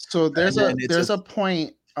 He went. So there's a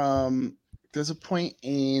point in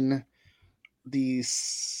the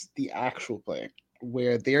actual play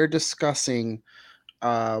where they're discussing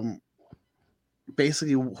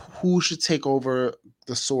basically who should take over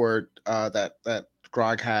the sword that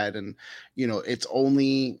Grog had, and it's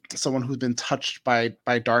only someone who's been touched by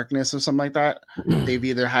darkness or something like that. They've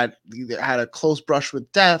either had a close brush with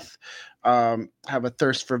death, have a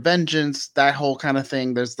thirst for vengeance, that whole kind of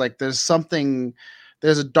thing. There's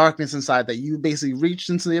a darkness inside that you basically reached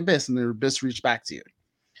into the abyss, and the abyss reached back to you.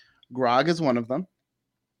 Grog is one of them,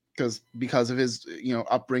 because of his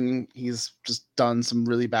upbringing, he's just done some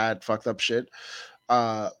really bad fucked up shit.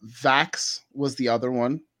 Vax was the other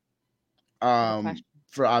one,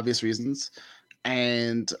 for obvious reasons,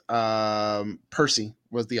 and Percy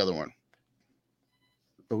was the other one,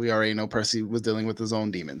 but we already know Percy was dealing with his own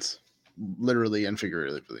demons, literally and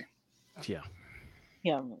figuratively. Yeah.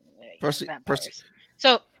 Percy.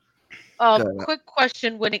 So quick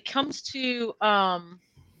question: when it comes to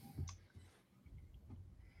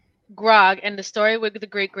Grog and the story with the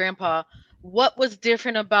great grandpa, what was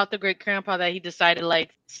different about the great grandpa that he decided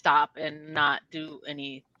like stop and not do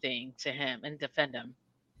anything to him and defend him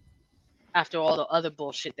after all the other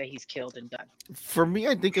bullshit that he's killed and done? For me,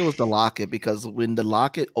 I think it was the locket, because when the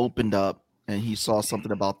locket opened up and he saw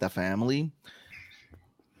something about the family,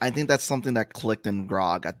 I think that's something that clicked in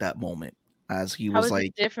Grog at that moment, as he was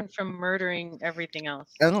like, different from murdering everything else.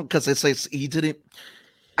 I don't know, because it's like he didn't.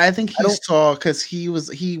 I think he saw, because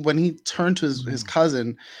when he turned to his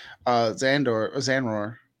cousin,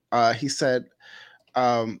 Xandor, he said,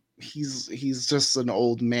 he's just an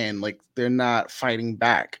old man. Like, they're not fighting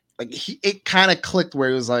back. Like, it kind of clicked where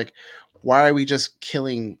he was like, why are we just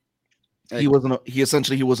killing? Like, he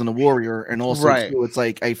essentially wasn't a warrior, and also too, it's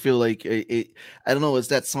like I feel like I don't know, is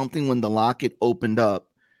that something when the locket opened up,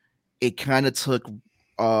 it kind of took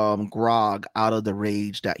Grog out of the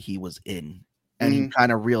rage that he was in. And he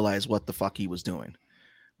kind of realized what the fuck he was doing,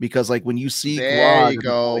 because like when you see there you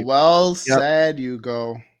go, like, well said, you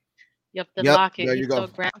go. Yep, the locket. He saw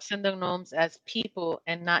Gramps and the gnomes as people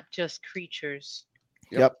and not just creatures.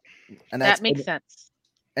 Yep, and that makes sense.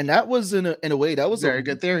 And that was in a way that was a very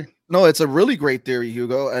good theory. No, it's a really great theory,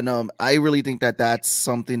 Hugo. And I really think that that's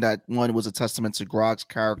something that one was a testament to Grog's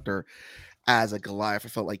character as a Goliath. I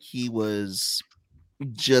felt like he was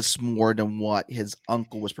just more than what his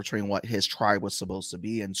uncle was portraying, what his tribe was supposed to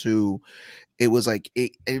be. And two, it was like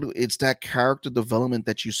it's that character development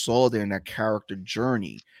that you saw there in that character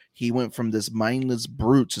journey. He went from this mindless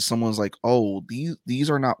brute to someone's like, oh, these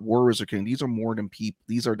are not warriors or king. These are more than people.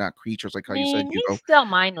 These are not creatures, like how you said. He's still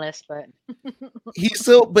mindless, but it's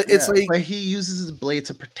like, but he uses his blade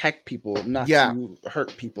to protect people, not to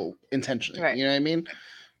hurt people intentionally. Right. You know what I mean?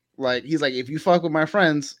 Like, he's like, if you fuck with my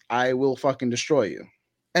friends, I will fucking destroy you.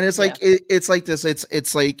 And it's Yeah. like it's like this.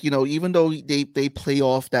 It's like, even though they play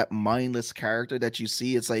off that mindless character that you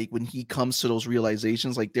see, it's like when he comes to those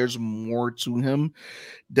realizations, like there's more to him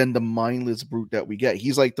than the mindless brute that we get.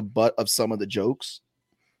 He's like the butt of some of the jokes.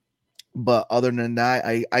 But other than that,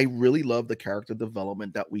 I really love the character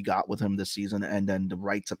development that we got with him this season, and then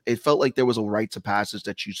it felt like there was a rite of passage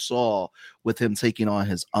that you saw with him taking on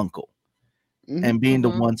his uncle and being the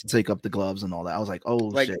one to take up the gloves and all that. I was like, oh,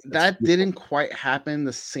 like shit, that didn't quite happen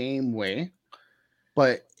the same way,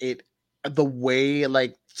 but the way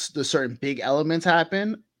like the certain big elements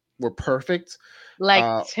happen were perfect.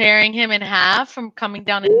 Like tearing him in half from coming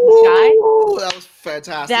down in the sky. That was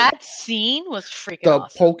fantastic. That scene was freaking The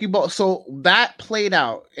awesome. Pokeball, so that played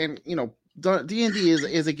out, and D&D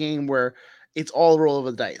is a game where it's all roll of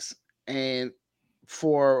the dice, and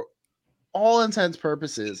for all intents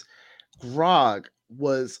purposes, Grog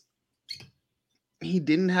he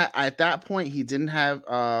didn't have at that point. He didn't have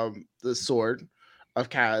the sword of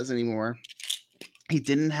Kaz anymore. He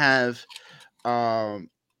didn't have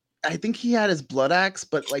I think he had his blood axe,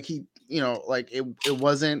 but like he, like it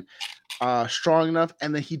wasn't strong enough,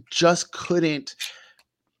 and then he just couldn't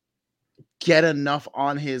get enough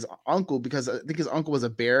on his uncle because I think his uncle was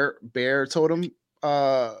a bear totem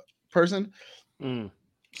person.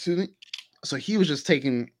 Excuse me. So he was just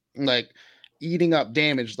taking like eating up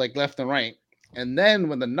damage like left and right. And then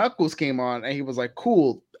when the Knuckles came on and he was like,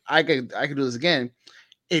 cool, I could do this again,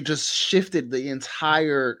 it just shifted the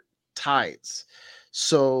entire tides.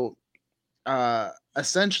 So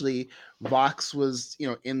essentially Vox was,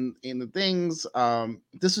 in the things.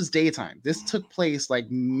 This was daytime. This took place like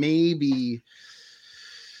maybe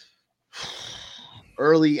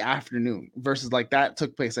early afternoon versus like that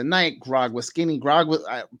took place at night. Grog was skinny. Grog was,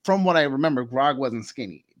 from what I remember, Grog wasn't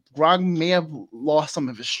skinny. Grog may have lost some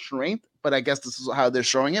of his strength, but I guess this is how they're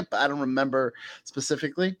showing it, but I don't remember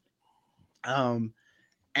specifically. And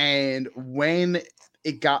when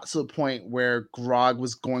it got to the point where Grog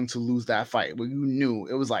was going to lose that fight, where you knew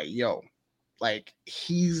it was like, yo, like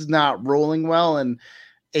he's not rolling well and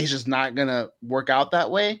it's just not gonna work out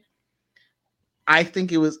that way. I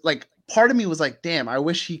think it was like, part of me was like, damn, I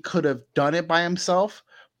wish he could have done it by himself,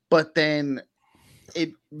 but then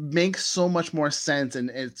it makes so much more sense, and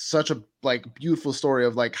it's such a like beautiful story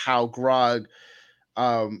of like how Grog,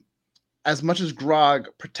 as much as Grog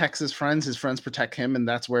protects his friends protect him, and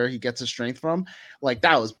that's where he gets his strength from. Like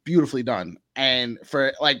that was beautifully done. And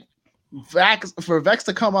for like Vex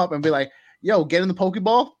to come up and be like, yo, get in the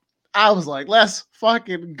Pokeball, I was like, let's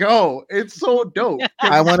fucking go. It's so dope.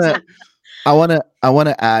 I want to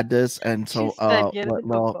add this, and so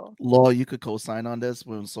Law, you could co-sign on this.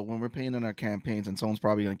 When we're paying in our campaigns, and Tone's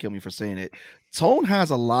probably gonna kill me for saying it, Tone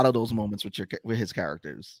has a lot of those moments with his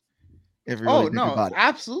characters. If you really think about it.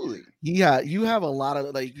 Absolutely. Yeah, you have a lot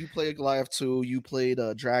of, like, you played Goliath 2, you played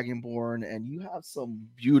Dragonborn, and you have some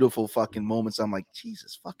beautiful fucking moments. I'm like,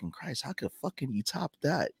 Jesus fucking Christ, how could fucking you top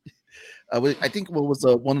that? I think what was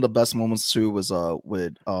one of the best moments too was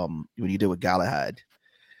with when you did with Galahad,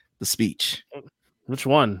 the speech. Which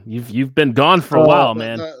one? You've been gone for a while,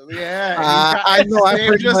 man. I know.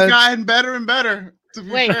 I've just gotten better and better.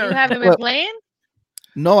 Wait, you haven't been playing?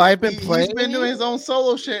 No, I've been playing. He's been doing his own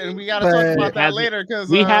solo shit, and we got to talk about that later because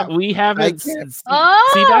we haven't.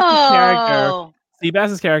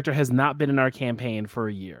 Seabass's character has not been in our campaign for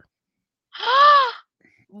a year.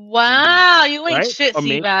 Wow, you ain't shit,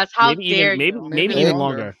 Seabass. How dare you? Maybe even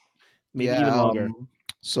longer. Maybe even longer.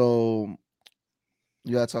 So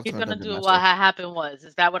you gotta talk. He's gonna do what happened was.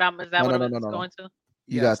 Is that what I'm? Is that what I'm going to?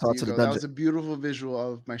 You gotta talk to the dungeon. That was a beautiful visual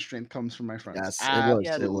of my strength comes from my friends.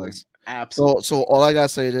 Yes, it was. Absolutely. So all I gotta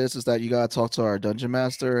say is that you gotta talk to our dungeon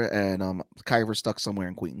master, and Kyver's stuck somewhere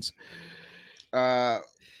in Queens.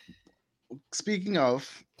 Speaking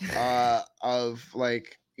of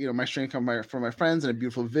like, my strength comes from my friends and a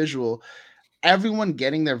beautiful visual. Everyone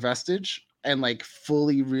getting their vestige and like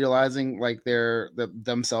fully realizing like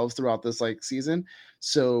themselves throughout this like season.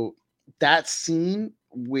 So that scene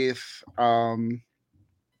with Vax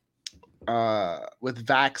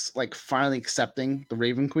like finally accepting the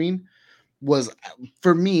Raven Queen was,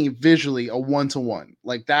 for me, visually a 1-to-1.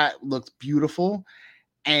 Like that looked beautiful,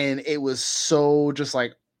 and it was so just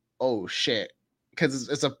like, oh shit, because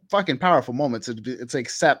it's a fucking powerful moment to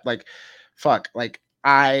accept like, fuck, like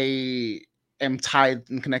I am tied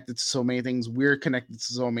and connected to so many things. We're connected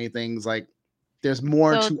to so many things. Like there's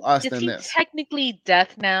more to us than this. Is he technically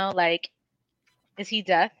Death now? Like, is he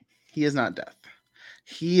Death? He is not Death.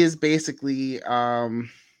 He is basically I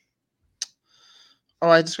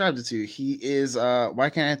described it to you. He is why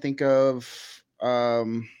can't I think of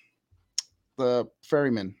the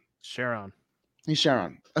ferryman? Charon. He's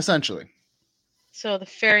Charon, essentially. So the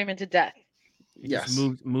ferryman to death. He just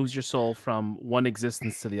moves your soul from one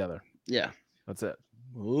existence to the other. Yeah. That's it.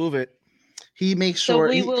 Move it. He makes So sure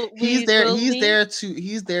we will- he's we- there. will He's we-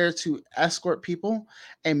 there to escort people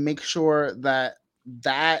and make sure that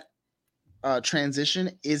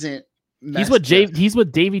transition isn't. He's what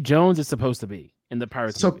Davy Jones is supposed to be in the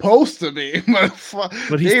Pirates movies. Supposed to be,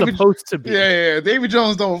 But he's supposed to be. Yeah. Davy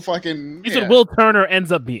Jones don't fucking. He's what Will Turner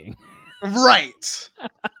ends up being. Right.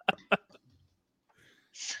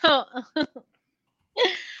 So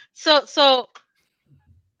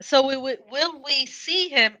will we see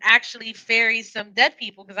him actually ferry some dead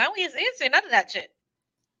people? Because I didn't say none of that shit.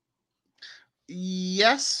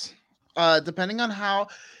 Yes. Depending on how.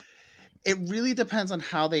 It really depends on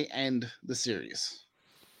how they end the series.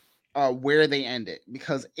 Where they end it.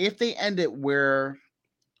 Because if they end it where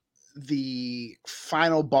the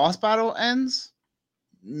final boss battle ends,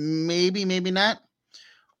 maybe not.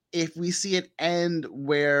 If we see it end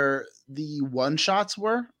where the one shots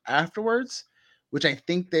were afterwards, which I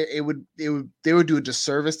think that they would do a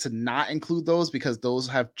disservice to not include those, because those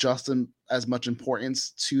have just as much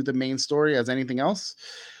importance to the main story as anything else.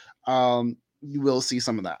 You will see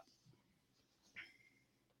some of that.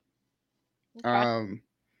 Okay.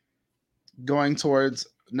 Going towards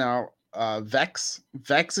now,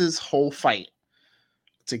 Vex's whole fight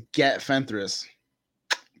to get Fenthras,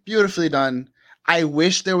 beautifully done. I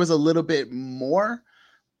wish there was a little bit more,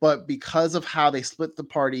 but because of how they split the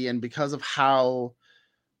party and because of how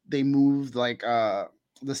they moved the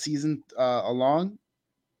season along,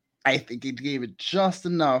 I think it gave it just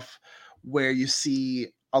enough where you see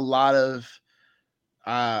a lot of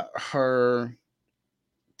her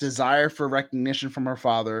desire for recognition from her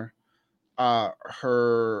father,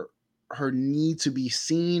 her need to be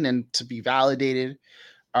seen and to be validated,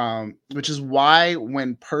 which is why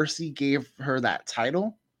when Percy gave her that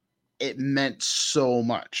title, it meant so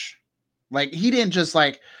much. Like, he didn't just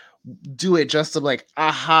do it just to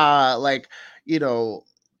aha,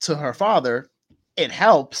 to her father. It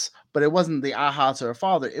helps, but it wasn't the aha to her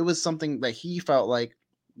father. It was something that he felt like,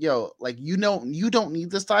 yo, you don't need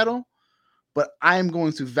this title, but I'm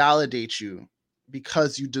going to validate you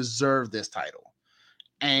because you deserve this title.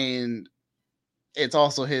 And it's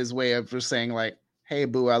also his way of just saying hey,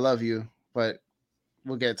 boo, I love you, but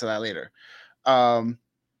we'll get to that later. So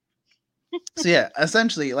yeah,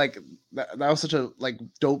 essentially, that was such a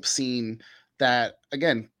dope scene that,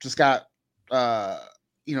 again, just got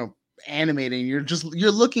animating.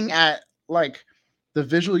 You're looking at the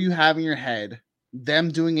visual you have in your head,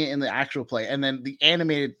 them doing it in the actual play, and then the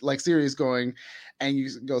animated series going, and you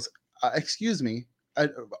goes, excuse me,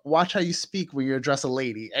 watch how you speak when you address a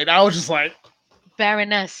lady. And I was just like,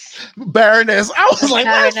 Baroness. I was like,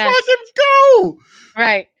 let's fucking go.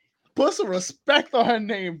 Right. Put some respect on her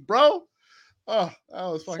name, bro. Oh, that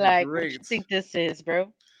was fucking great. What you think this is,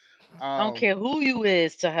 bro? I don't care who you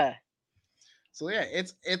is to her. So yeah,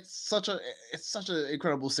 it's such an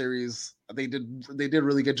incredible series. They did a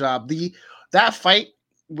really good job. That fight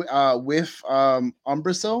with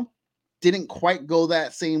Umbrasyl didn't quite go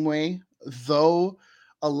that same way, though.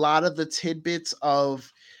 A lot of the tidbits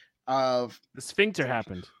of the sphincter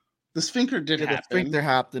happened. The sphincter did happen. The sphincter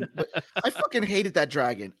happened. But I fucking hated that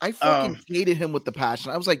dragon. I fucking hated him with the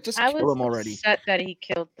passion. I was like, just kill him already. Upset that he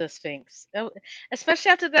killed the Sphinx,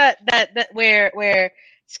 especially after that where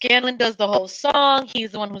Scanlan does the whole song.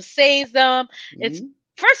 He's the one who saves them. Mm-hmm. It's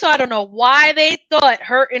first of all, I don't know why they thought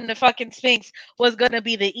hurting the fucking Sphinx was gonna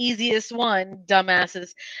be the easiest one,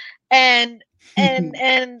 dumbasses, and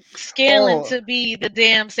Scanlan to be the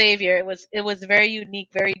damn savior. It was very unique,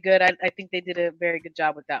 very good. I think they did a very good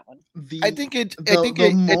job with that one.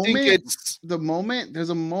 There's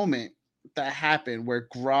a moment that happened where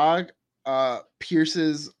Grog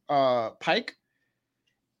pierces Pike.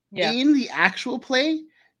 Yeah. In the actual play,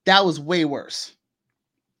 that was way worse.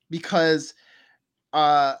 Because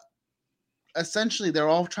essentially they're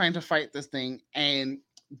all trying to fight this thing, and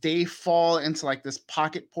they fall into this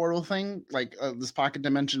pocket portal thing, this pocket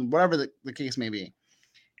dimension, whatever the case may be.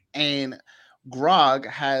 And Grog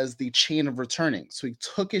has the chain of returning. So he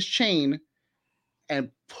took his chain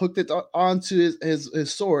and hooked it onto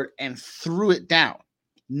his sword and threw it down,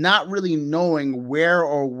 not really knowing where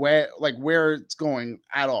it's going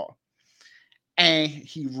at all. And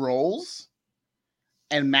he rolls,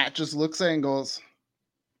 and Matt just looks at it and goes,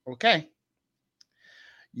 okay.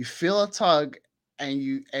 You feel a tug, and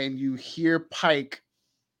you hear Pike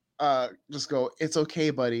just go, it's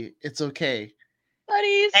okay, buddy. It's okay.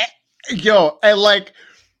 Buddies. And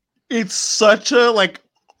it's such a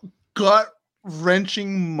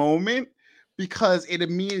gut-wrenching moment, because it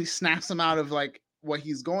immediately snaps him out of like what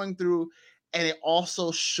he's going through, and it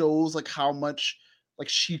also shows like how much like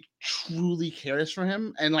she truly cares for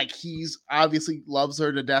him, and like he's obviously loves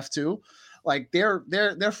her to death too. Like their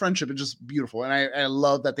friendship is just beautiful, and I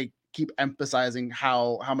love that they keep emphasizing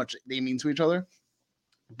how much they mean to each other.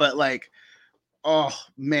 But like, oh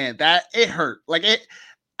man, that it hurt. Like it,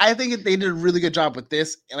 I think they did a really good job with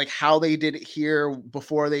this, like how they did it here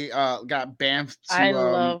before they got banned to I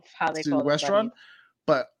love how they to call West it Run.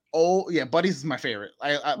 But oh yeah, Buddies is my favorite.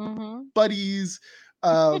 Buddies,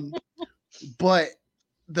 but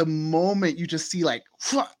the moment you just see like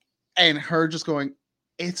and her just going,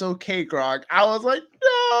 "It's okay, Grog," I was like, no,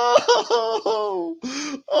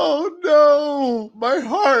 oh no, my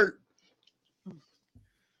heart.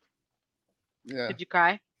 Yeah. Did you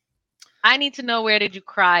cry? I need to know, where did you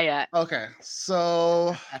cry at? Okay,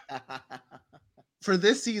 so for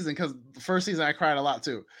this season, because the first season I cried a lot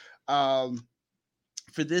too.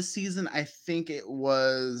 For this season, I think it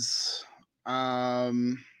was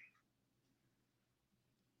for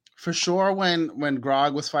sure when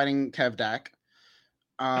Grog was fighting Kevdak.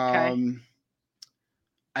 Okay.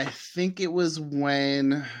 I think it was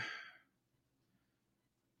when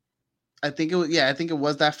I think it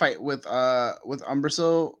was that fight with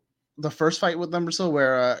Umbrasyl, the first fight with Umbrasyl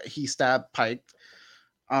where he stabbed Pike.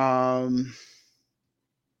 I'm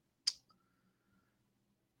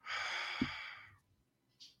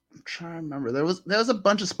trying to remember. There was a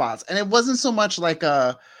bunch of spots, and it wasn't so much like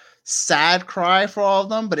a sad cry for all of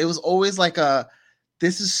them, but it was always like a,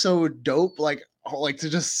 this is so dope, like to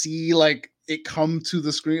just see like it come to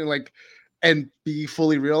the screen, like, and be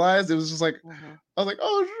fully realized. It was just like I was like,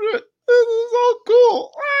 oh shit, this is so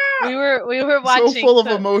cool. We were watching, so full of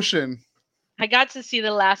emotion. I got to see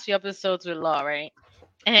the last few episodes with Law, right?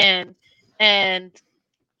 And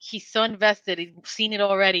he's so invested. He's seen it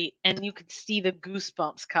already, and you could see the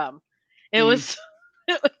goosebumps come. It was,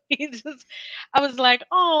 I was like,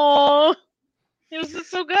 oh, it was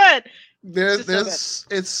just so good. This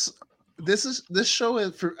show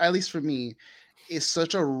is, for at least for me, is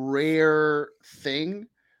such a rare thing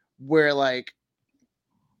where like,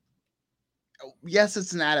 yes,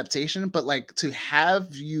 it's an adaptation, but like to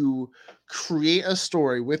have you create a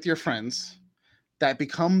story with your friends that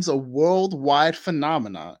becomes a worldwide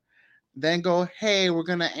phenomenon, then go, hey, we're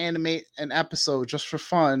gonna animate an episode just for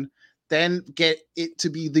fun, then get it to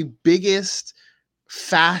be the biggest,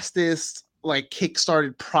 fastest, like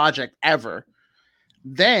kickstarted project ever,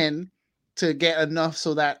 then to get enough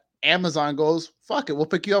so that Amazon goes, fuck it, we'll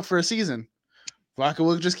pick you up for a season. Fuck it,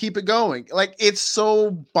 we'll just keep it going. Like, it's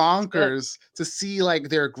so bonkers to see like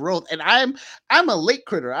their growth. And I'm a late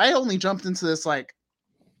critter. I only jumped into this like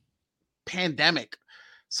pandemic,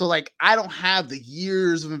 so like I don't have the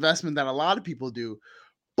years of investment that a lot of people do,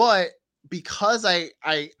 but because I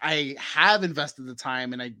have invested the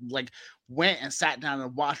time, and I like went and sat down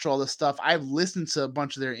and watched all this stuff, I've listened to a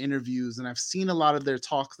bunch of their interviews, and I've seen a lot of their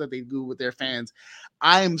talks that they do with their fans.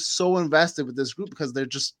 I am so invested with this group because they're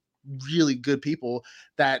just really good people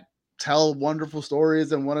that tell wonderful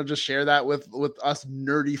stories and want to just share that with us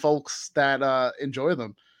nerdy folks that enjoy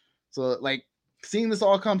them. So like, seeing this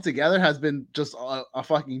all come together has been just a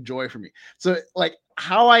fucking joy for me. So like,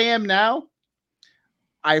 how I am now,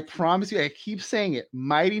 I promise you, I keep saying it,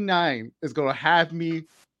 Mighty Nine is going to have me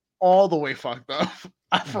all the way fucked up.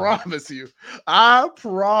 I promise you. It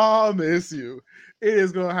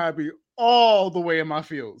is going to have me all the way in my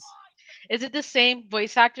feels. Is it the same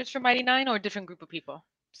voice actors for Mighty Nine or a different group of people?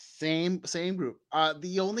 Same group.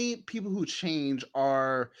 The only people who change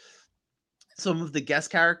are some of the guest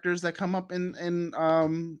characters that come up in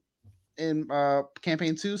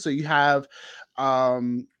campaign 2. So you have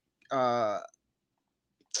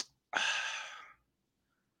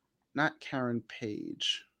not Karen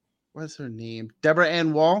Page. What's her name? Deborah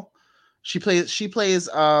Ann Wall. She plays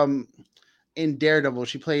in Daredevil.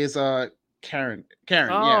 She plays Karen. Oh,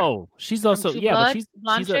 yeah. she's also but she's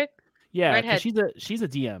a Redhead. she's a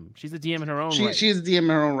DM. She's a DM in her own right. She's a DM in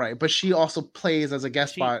her own right, but she also plays as a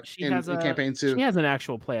guest spot in campaign 2. She has an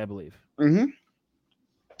actual play, I believe.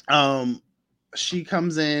 She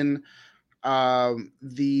comes in.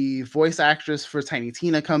 The voice actress for Tiny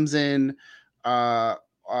Tina comes in,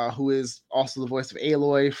 who is also the voice of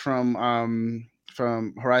Aloy from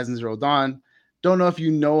Horizon Zero Dawn. Don't know if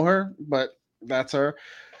you know her, but that's her.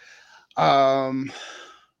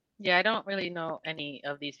 Yeah, I don't really know any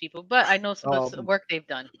of these people, but I know some of the work they've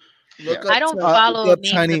done. Look I don't follow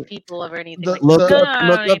names of people or anything. Look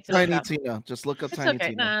up Tiny Tina. Just look up Tiny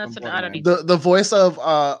Tina. I don't need the voice of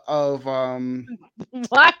Why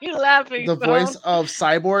are you laughing? The voice of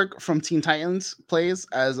Cyborg from Teen Titans plays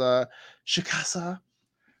as Shikasa,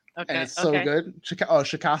 and Okay. it's so Okay. good.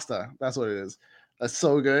 Shikasta, that's what it is. That's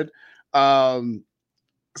so good.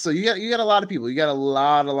 So you get a lot of people. You got a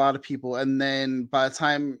lot of people, and then by the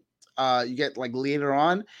time you get like later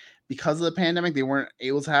on, because of the pandemic, they weren't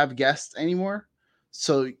able to have guests anymore.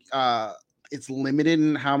 So it's limited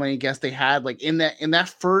in how many guests they had. Like in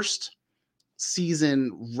that first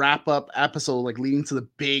season wrap up episode, like leading to the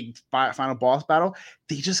big final boss battle,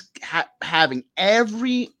 they just having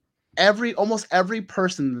almost every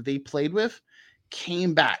person that they played with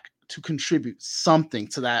came back to contribute something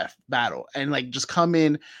to that battle, and like just come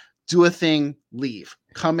in, do a thing, leave,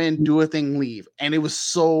 come in, do a thing, leave, and it was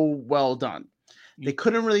so well done. They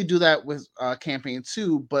couldn't really do that with campaign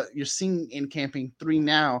 2, but you're seeing in campaign 3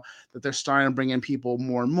 now that they're starting to bring in people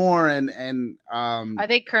more and more, and Are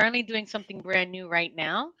they currently doing something brand new right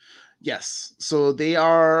now? yes, so they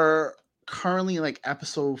are currently like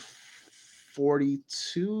episode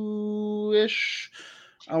 42-ish,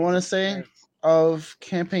 I want to say, Right. of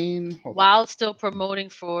campaign. Hold on. While still promoting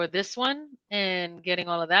for this one and getting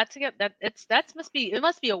all of that together, that must be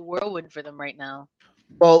a whirlwind for them right now.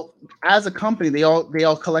 Well, as a company, they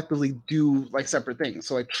all collectively do like separate things.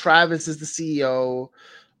 So like Travis is the CEO.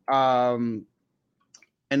 I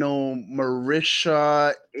know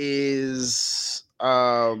Marisha is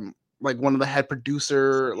like one of the head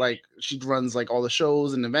producer. Like she runs like all the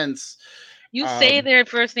shows and events. You say their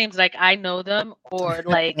first names like I know them, or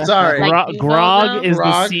like Sorry. like you know Grog them? is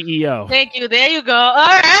Grog. the CEO. Thank you. There you go.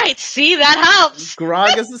 All right. See, that helps.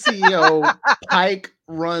 Grog is the CEO. Pike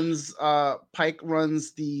runs the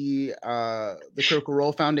Critical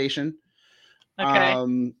Role Foundation.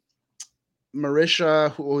 Okay.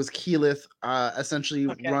 Marisha, who was Keyleth, essentially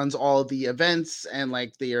Okay. runs all the events and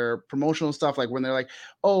like their promotional stuff. Like when they're like,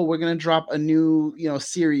 "Oh, we're gonna drop a new,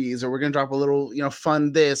 series, or we're gonna drop a little,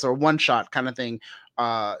 fun this or one shot kind of thing."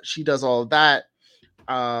 She does all of that.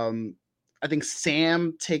 I think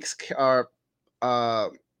Sam takes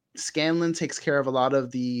Scanlan takes care of a lot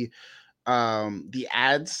of the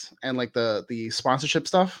ads and like the sponsorship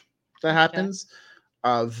stuff that happens.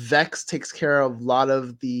 Vex takes care of a lot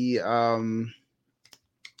of the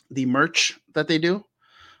merch that they do.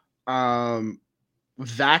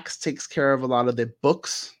 Vax takes care of a lot of the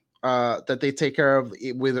books that they take care of,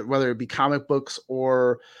 whether it be comic books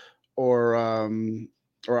or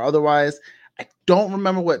otherwise. I don't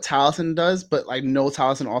remember what Taliesin does, but I know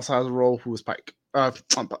Taliesin also has a role who is Pike.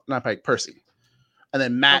 Not Pike, Percy. And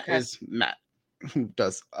then Matt is Matt, who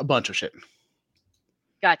does a bunch of shit.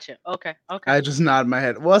 Gotcha. Okay. I just nod my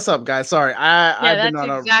head. What's up, guys? Sorry, I've been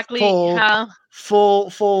on exactly a how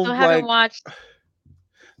full I haven't watched.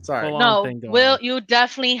 Sorry. Full on No, thing going Will, on. you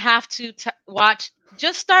definitely have to watch.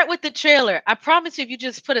 Just start with the trailer. I promise you, if you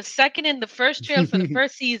just put a second in the first trailer for the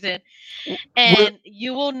first season, and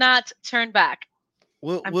you will not turn back.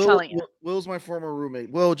 I'm telling you. Will's my former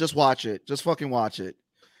roommate. Will, just watch it. Just fucking watch it.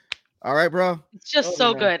 All right, bro. It's just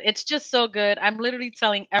so good. It's just so good. I'm literally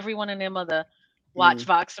telling everyone and their mother, watch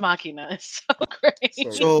Vox Machina. It's so great.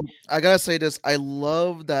 So I gotta say this. I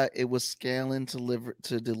love that it was Scanlan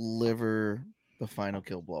to deliver the final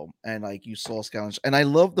kill blow, and like you saw Scanlan, and I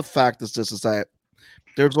love the fact that this is that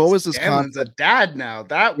there's always this Scanlan's a dad now.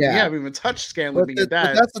 We haven't even touched Scanlan being a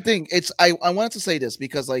dad. But that's the thing. It's I wanted to say this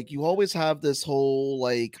because like you always have this whole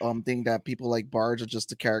like thing that people like Barge are just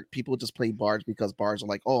the character. People just play Barge because Barge are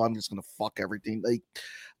like, oh, I'm just gonna fuck everything. Like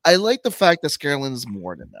I like the fact that Scanlan is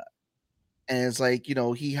more than that. And it's like,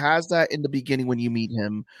 he has that in the beginning when you meet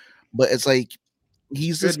him, but it's like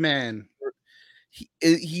he's good this man.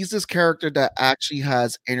 He's this character that actually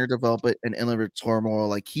has inner development and inner turmoil.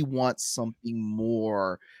 Like he wants something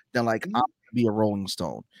more than like I'm gonna be a Rolling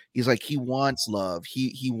Stone. He's like he wants love.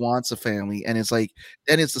 He wants a family, and it's like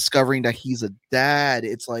then it's discovering that he's a dad.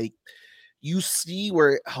 It's like you see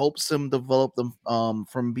where it helps him develop them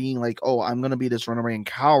from being like, oh, I'm gonna be this runaway and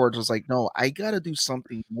coward. It's like, no, I gotta do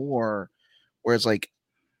something more. Whereas like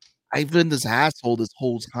I've been this asshole this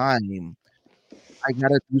whole time. I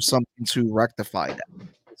gotta do something to rectify that.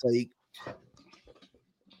 It's like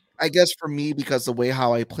I guess for me, because the way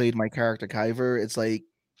how I played my character Kyver, it's like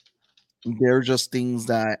they're just things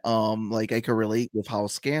that like I could relate with how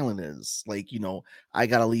Scanlan is. Like, I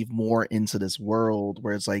gotta leave more into this world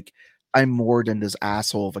where it's like I'm more than this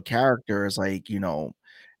asshole of a character. It's like,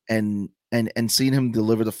 and seeing him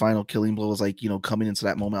deliver the final killing blow was like, coming into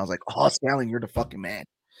that moment, I was like, oh, Scanlan, you're the fucking man.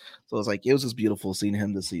 So it's like it was just beautiful seeing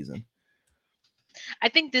him this season. I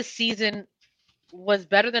think this season was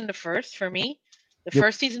better than the first for me. The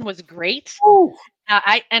first season was great.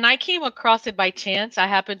 I came across it by chance. I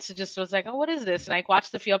happened to just was like, oh, what is this? And I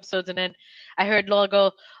watched a few episodes, and then I heard Lola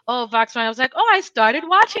go, oh, Vox Machina. I was like, oh, I started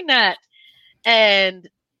watching that. and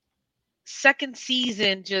second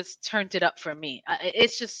season just turned it up for me.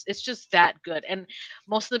 It's just that good. And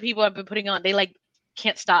most of the people I've been putting on, they like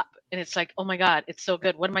can't stop. And it's like, oh my god, it's so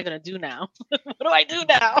good. What am I gonna do now? What do I do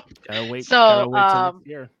now? Gotta wait. So, gotta wait till next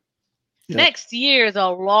year. Yeah. Next year is a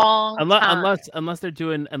long time. Unless they're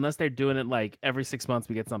doing it like every 6 months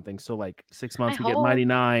we get something. So like 6 months I we get hope. Mighty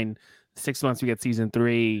 9, 6 months we get season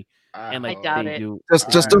 3, and like I doubt they it. do.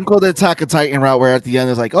 Just don't go the Attack on Titan route where at the end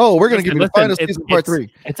it's like, oh, we're gonna give you the final Listen, season part 3.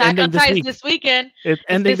 It's Attack ending on this Titan week. this weekend. It's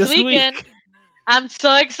ending this this weekend. week. I'm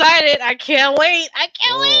so excited. I can't wait. I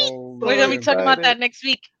can't wait. We're gonna be talking about that next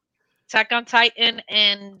week. Attack on Titan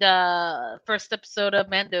and first episode of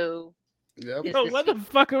Mando. Yep. is Bro, this what the week.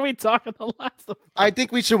 fuck are we talking the last of? I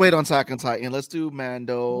think we should wait on Attack on Titan. Let's do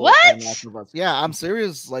Mando. What? And Last of Us. Yeah, I'm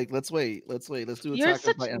serious. Like, let's wait. Let's do You're Attack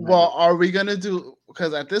such- on Titan. Well, are we gonna do?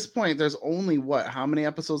 Because at this point, there's only what? How many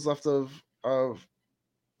episodes left of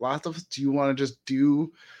Last of Us? Do you want to just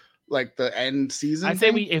do like the end season? I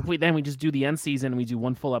say thing? we just do the end season and we do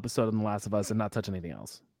one full episode of The Last of Us and not touch anything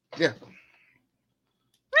else. Yeah.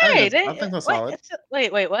 Right. I think that's what? solid.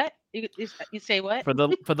 Wait. What? You say what? For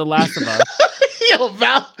the Last of Us. Yo,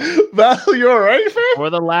 Val, you all right, fam? For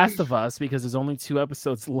The Last of Us, because there's only 2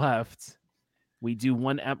 episodes left, we do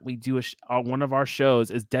one of our shows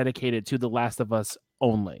is dedicated to The Last of Us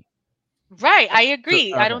only. Right. I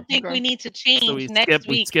agree. I okay, don't think okay. we need to change So we next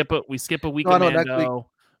week. we skip a week No, of no, next Mando.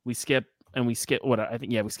 We skip what I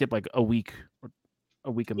think. Yeah, we skip like a week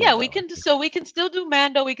of Yeah, Mando. we can. So we can still do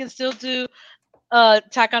Mando. We can still do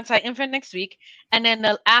Attack on Titan for next week, and then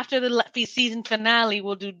after the season finale,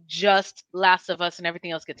 we'll do just Last of Us, and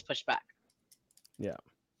everything else gets pushed back. It's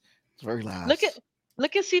very last.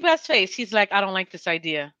 Look at Seabass's face. He's like, I don't like this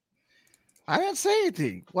idea. I didn't say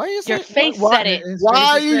anything. Why you Your saying? face said it. Why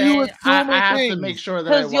are you assuming I have to things? make sure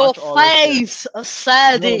that I Because your watch all this shit. face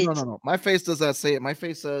said it. No. My face does not say it. My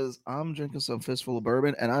face says I'm drinking some fistful of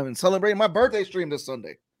bourbon and I'm celebrating my birthday stream this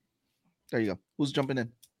Sunday. There you go. Who's jumping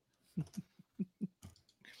in?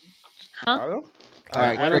 I don't know. All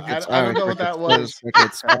right, I don't- crickets. I don't All know right, what that crickets. was.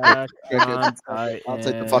 Crickets. Attack Crickets. on I'll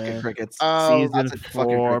take the fucking Titan, crickets. Um, I'll Season take the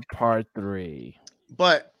fucking 4, crickets. Part 3.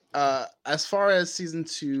 But as far as season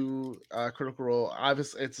 2, Critical Role,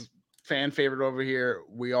 obviously it's fan favorite over here.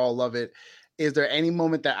 We all love it. Is there any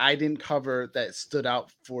moment that I didn't cover that stood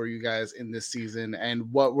out for you guys in this season? And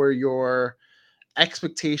what were your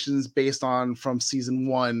expectations based on from season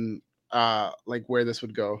 1, like where this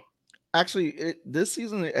would go? Actually, this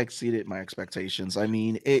season it exceeded my expectations. I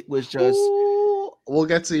mean, it was just Ooh, we'll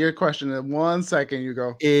get to your question in 1 second. You go.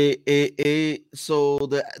 so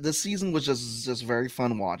the season was just very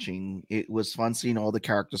fun watching. It was fun seeing all the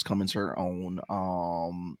characters come into their own.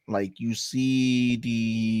 Like you see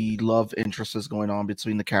the love interests going on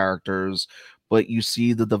between the characters, but you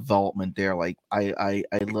see the development there. Like I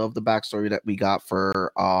love the backstory that we got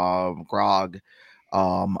for Grog.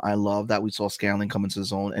 I love that we saw Scanlan come into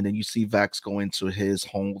his own, and then you see Vex go into his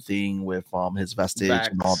whole thing with his vestige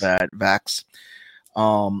and all Vex. that. Vex.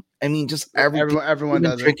 I mean, just Everyone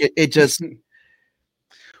does it. Trinket, it just it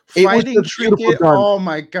was Fighting just beautiful Trinket. done. Oh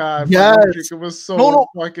my god! Yes. Fighting Trinket was so No,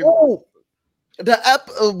 fucking. Oh,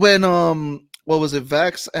 the when what was it?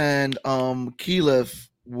 Vex and Keyleth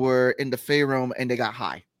were in the Fey realm and they got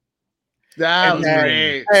high. That And was then-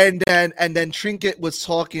 great. And then Trinket was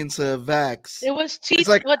talking to Vex. It was Cheech.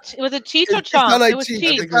 like- What was it? Cheech or it's not Chomp? like It was Cheech. I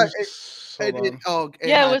Cheech. think it was- It hold did- on. oh,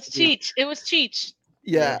 Yeah, it had was to be. Cheech. It was Cheech.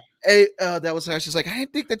 Yeah. That was her. She's like, I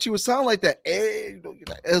didn't think that you would sound like that. It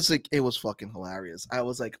was like, it was fucking hilarious. I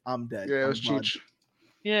was like, I'm dead. Yeah, it I'm was done. Cheech.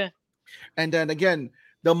 Yeah. And then again,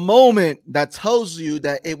 the moment that tells you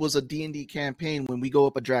that it was a D&D campaign when we go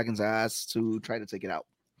up a dragon's ass to try to take it out.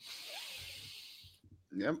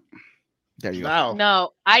 Yep. There you go. Wow.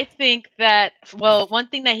 No, I think that, well, one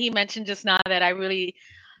thing that he mentioned just now that I really,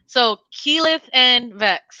 so Keyleth and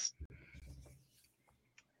Vex,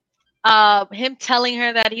 him telling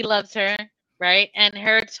her that he loves her, right? And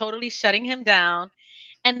her totally shutting him down.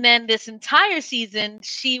 And then this entire season,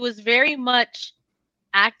 she was very much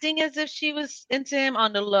acting as if she was into him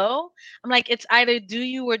on the low. I'm like, it's either do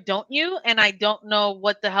you or don't you, and I don't know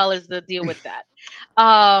what the hell is the deal with that.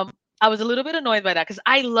 I was a little bit annoyed by that because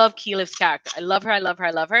I love Keyleth's character. I love her. I love her. I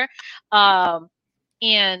love her.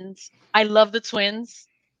 And I love the twins.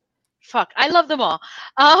 Fuck, I love them all.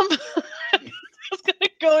 I was gonna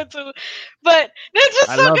go into, but they're just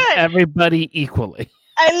I so love good. everybody equally.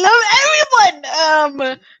 I love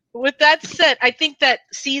everyone. With that said, I think that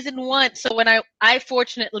season 1. So when I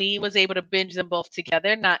fortunately was able to binge them both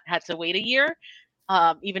together, not had to wait a year,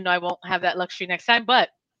 even though I won't have that luxury next time. But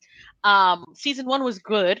season 1 was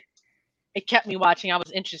good. It kept me watching. I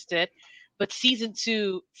was interested. But season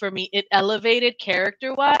 2, for me, it elevated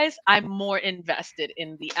character-wise. I'm more invested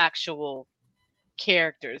in the actual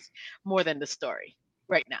characters more than the story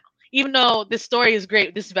right now. Even though the story is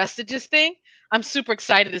great, this Vestiges thing, I'm super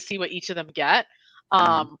excited to see what each of them get.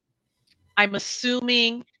 I'm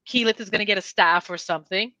assuming Keyleth is going to get a staff or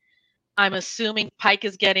something. I'm assuming Pike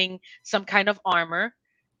is getting some kind of armor.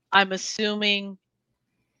 I'm assuming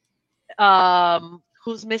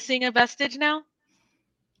who's missing a vestige now?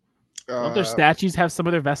 Don't their statues have some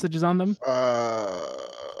of their vestiges on them? I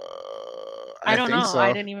don't know. So.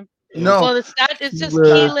 I didn't even. No. Well, it's just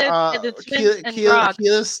Keyleth and the twins and Grog.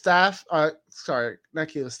 Keyleth's staff. Sorry, not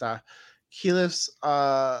Keyleth's staff. Keyleth's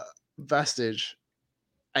vestige,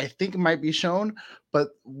 I think it might be shown, but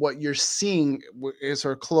what you're seeing is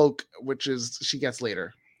her cloak, which is she gets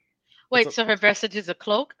later. Wait, so her vestige is a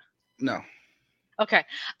cloak? No. Okay.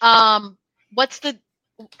 What's the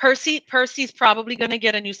Percy? Percy's probably going to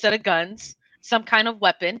get a new set of guns, some kind of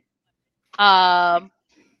weapon. Who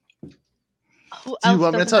Do you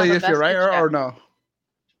want me to tell you if you're right or no?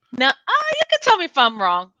 No, you can tell me if I'm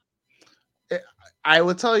wrong. I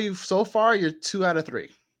would tell you so far you're 2 out of 3.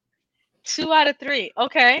 2 out of 3.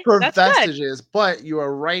 Okay, for that's vestiges, good. But you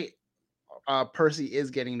are right. Percy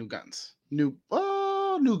is getting new guns. New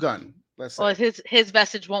gun. Let's say. Well, his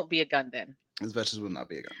vestige won't be a gun then. His vestige will not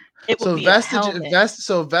be a gun. It will be a helmet.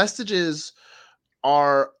 So vestiges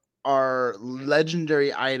are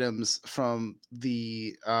legendary items from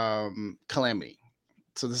the Calamity.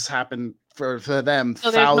 So this happened for them.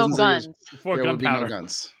 So there's no guns. There would be no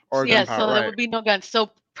guns. Or yeah, gunpowder, so there right. would be no guns.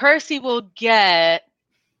 So Percy will get.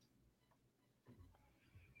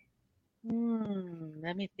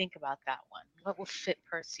 Let me think about that one. What will fit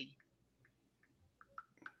Percy?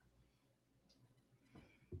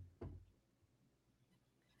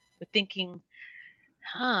 We're thinking,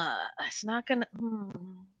 it's not gonna.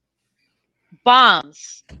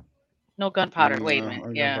 Bombs. No gunpowder. Wait a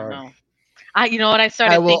minute. Yeah, no. You know what I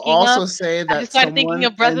started thinking of? I will also say that I just started thinking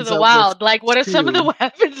of Breath of the Wild. Like, what are some of the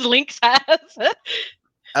weapons Lynx has?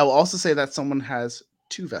 I will also say that someone has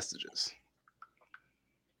 2 vestiges.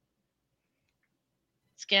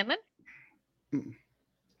 Scanlan?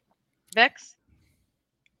 Vex?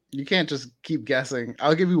 You can't just keep guessing.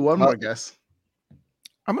 I'll give you one more guess.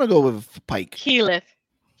 I'm going to go with Pike. Keyleth.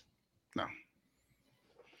 No.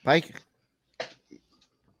 Pike?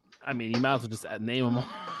 I mean, you might as well just name them all.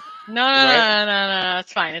 No.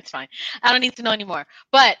 It's fine. I don't need to know anymore.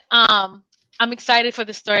 But I'm excited for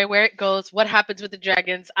the story, where it goes, what happens with the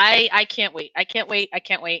dragons. I can't wait. I can't wait.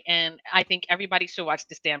 And I think everybody should watch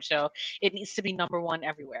this damn show. It needs to be #1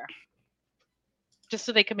 everywhere. Just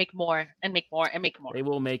so they can make more and make more and make more. They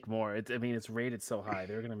will make more. It's rated so high.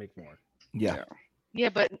 They're going to make more. Yeah. Yeah,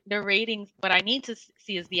 but the ratings, what I need to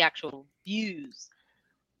see is the actual views.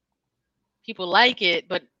 People like it,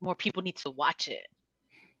 but more people need to watch it.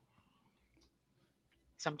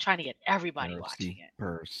 So I'm trying to get everybody watching it.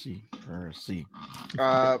 Percy.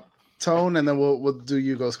 Tone, and then we'll do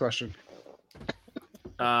Hugo's question.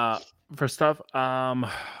 For stuff, I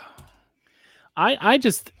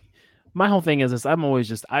just, my whole thing is this. I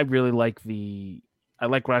really like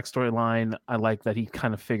Rock's storyline. I like that he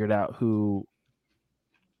kind of figured out who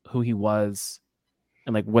he was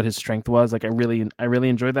and like what his strength was. Like I really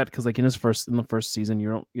enjoyed that, because like in the first season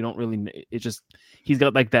you don't really, it just, he's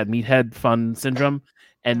got like that meathead fun syndrome,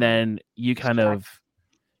 and then you kind of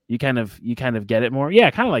get it more.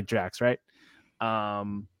 Yeah, kind of like Drax, right? I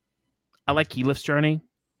like Keyleth's journey.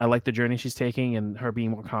 I like the journey she's taking and her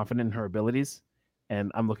being more confident in her abilities,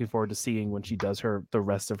 and I'm looking forward to seeing when she does the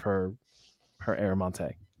rest of her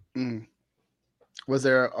Aramante. Was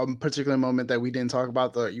there a particular moment that we didn't talk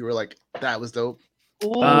about that you were like, that was dope?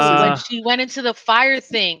 Ooh, when she went into the fire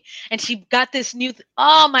thing and she got this new,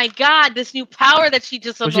 oh my God, this new power that she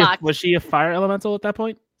just unlocked. Was she a fire elemental at that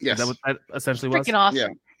point? Yes. Is that what that essentially was? Freaking awesome. Yeah.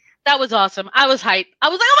 That was awesome. I was hyped. I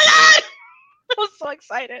was like, oh my God! I was so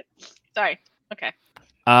excited. Sorry. Okay.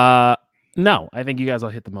 No, I think you guys all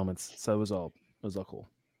hit the moments. So it was all cool.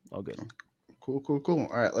 All good. Cool.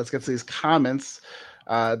 All right, let's get to these comments.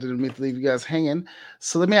 Didn't mean to leave you guys hanging.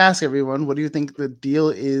 So let me ask everyone, what do you think the deal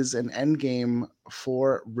is in Endgame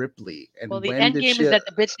for Ripley? And well, the Endgame is that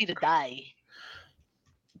the bitch need to die.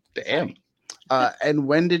 Damn. And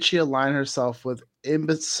when did she align herself with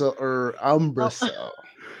Umbrasyl?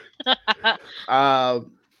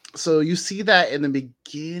 So you see that in the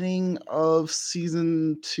beginning of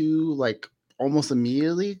season 2, like almost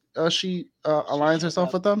immediately she aligns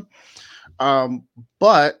herself with them.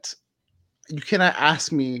 But you cannot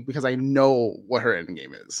ask me because I know what her end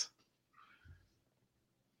game is.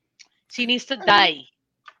 She needs to die.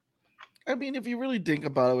 I mean, if you really think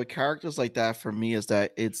about it, with characters like that, for me, is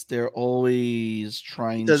that they're always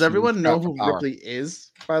trying. Does to everyone know trap the who power. Ripley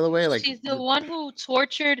is? By the way, like She's the one who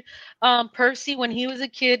tortured Percy when he was a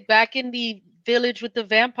kid back in the village with the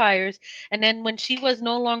vampires, and then when she was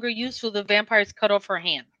no longer useful, the vampires cut off her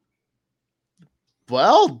hand.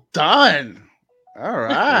 well done. All There you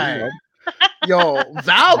right, go. yo,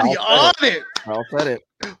 Val be I'll on it. I'll said it.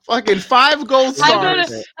 Fucking 5 gold I'm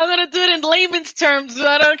stars. gonna do it in layman's terms, because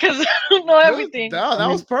I don't know everything. No, that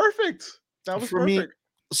was perfect. That was For me, perfect.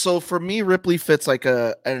 So for me, Ripley fits like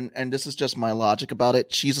and this is just my logic about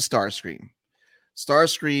it. She's a Starscream.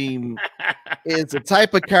 Starscream is the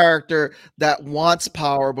type of character that wants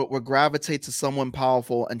power, but will gravitate to someone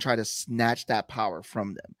powerful and try to snatch that power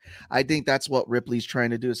from them. I think that's what Ripley's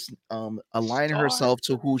trying to do, is align herself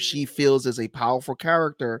to who she feels is a powerful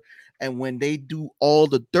character. And when they do all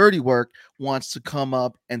the dirty work, wants to come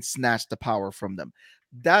up and snatch the power from them.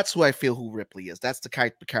 That's who I feel who Ripley is. That's the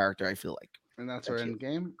type of character I feel like. And that's her end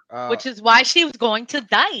game. Which is why she was going to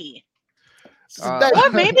die. Uh, Or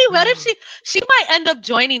maybe what if she might end up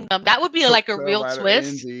joining them? That would be like a real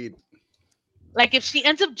twist. Indeed. Like if she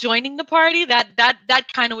ends up joining the party, that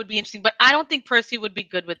kind of would be interesting. But I don't think Percy would be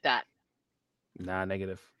good with that. Nah,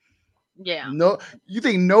 negative. Yeah. No, you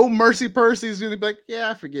think No Mercy Percy is gonna be like, yeah,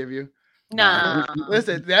 I forgive you. Nah.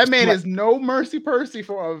 Listen, that man is No Mercy Percy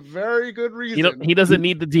for a very good reason. He doesn't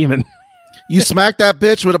need the demon. You smack that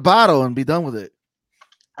bitch with a bottle and be done with it.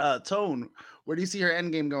 Tone, where do you see her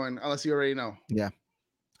end game going? Unless you already know.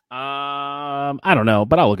 I don't know,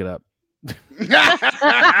 but I'll look it up.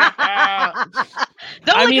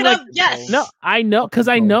 Don't I look mean, it up. Yes. No, I know, because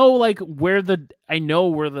I know where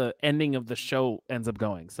the ending of the show ends up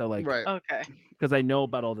going. So like, Right. Okay. because I know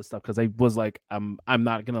about all this stuff. Because I was like, I'm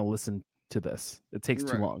not gonna listen to this. It takes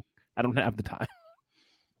too Right. long. I don't have the time.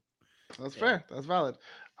 That's fair. That's valid.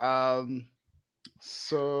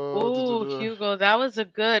 So Oh, Hugo, that was a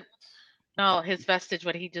good. No, his vestige.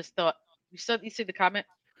 What he just thought. You see the comment?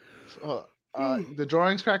 the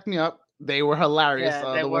drawings cracked me up. They were hilarious.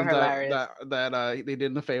 Yeah, they The were ones hilarious. that they did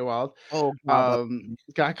in the Feywild. Oh,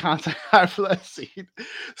 Got contact after that scene.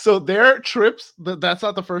 So their trips, that's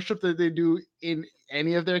not the first trip that they do in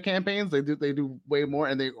any of their campaigns. They do way more,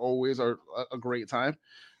 and they always are a great time.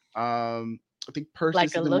 I think Percy's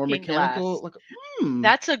Like a the more looking mechanical. glass. Like,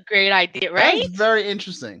 That's a great idea, right? That's very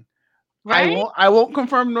interesting. Right? I won't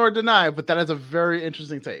confirm nor deny, but that is a very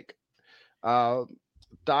interesting take.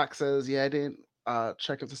 Doc says, yeah, I didn't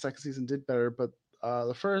check if the second season did better, but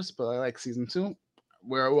the first, but I like season 2.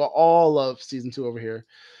 We'll all love season 2 over here.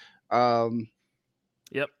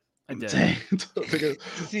 Yep, I did.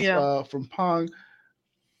 Yeah. From Pong.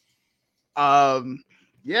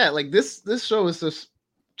 Yeah, like this show is just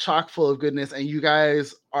chock full of goodness, and you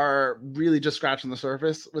guys are really just scratching the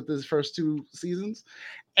surface with these first 2 seasons.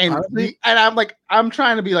 And I'm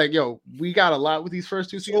trying to be like, yo, we got a lot with these first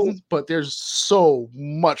 2 seasons, but there's so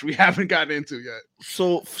much we haven't gotten into yet.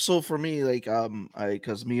 So for me, like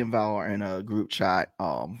because me and Val are in a group chat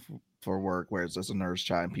for work, where there's a nurse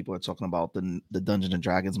chat and people are talking about the Dungeons and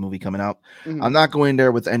Dragons movie coming out. Mhm. I'm not going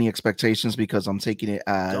there with any expectations because I'm taking it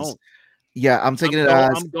as Don't. I'm taking it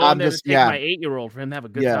I'm as going there to take my 8-year-old for him to have a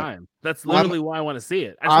good time. That's Well, I'm- literally why I want to see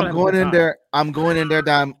it. I just wanna I'm have a going good in time. there. I'm going in there.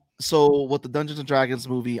 That so with the Dungeons and Dragons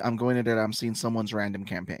movie, I'm going in there. I'm seeing someone's random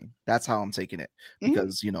campaign. That's how I'm taking it Mhm.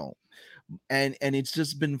 because and it's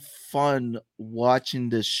just been fun watching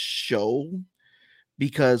this show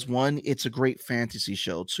because 1, it's a great fantasy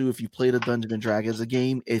show. 2, if you play the Dungeons and Dragons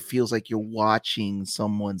game, it feels like you're watching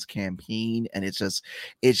someone's campaign, and it's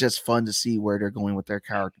just fun to see where they're going with their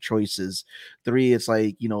character choices. 3, it's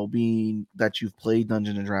like being that you've played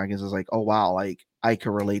Dungeons and Dragons is like, oh wow, like I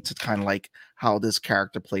could relate to kind of like how this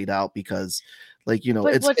character played out because like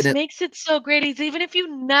But what makes it so great is even if you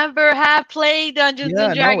never have played Dungeons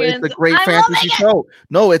and Dragons, it's a great I'm fantasy loving it. show.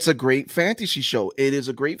 No, it's a great fantasy show. It is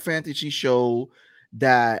a great fantasy show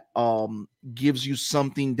that gives you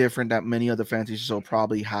something different that many other fantasy shows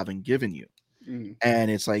probably haven't given you. Mhm. And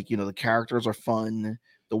it's like the characters are fun,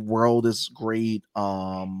 the world is great.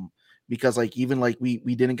 Because like even like we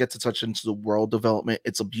didn't get to touch into the world development.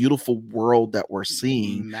 It's a beautiful world that we're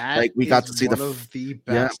seeing. Matt Like we got is to see one the of the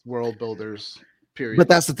best world builders. Period. But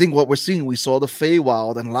that's the thing. What we're seeing, we saw the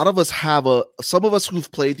Feywild, and a lot of us some of us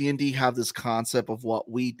who've played D&D have this concept of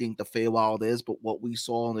what we think the Feywild is. But what we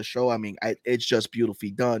saw on the show, I mean, it's just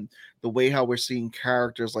beautifully done. The way how we're seeing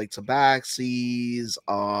characters like Tabaxis,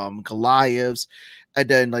 Goliaths, and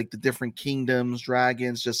then like the different kingdoms,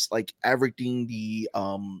 dragons, just like everything, the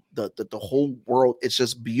whole world, it's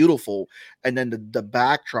just beautiful. And then the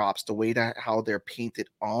backdrops, the way that how they're painted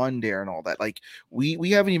on there and all that. Like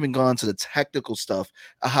we haven't even gone to the technical stuff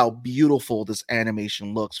of how beautiful this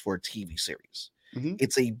animation looks for a TV series.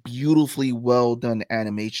 It's a beautifully well done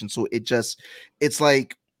animation. So it's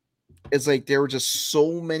like there were just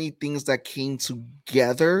so many things that came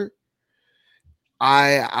together.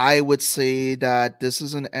 I would say that this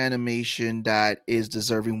is an animation that is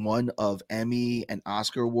deserving, one, of Emmy and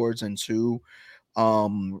Oscar awards, and two,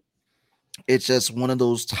 it's just one of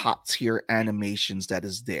those top tier animations that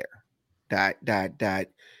is there. That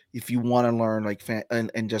if you want to learn like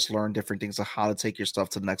and just learn different things of how to take your stuff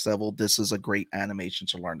to the next level, this is a great animation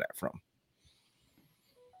to learn that from.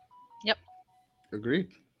 Yep. Agreed.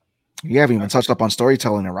 You haven't even touched up on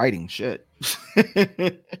storytelling and writing. Shit.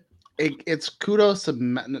 It's kudos to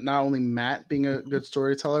not only Matt being a good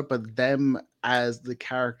storyteller, but them as the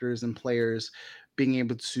characters and players being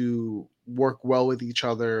able to work well with each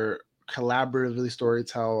other, collaboratively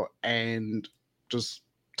storytell, and just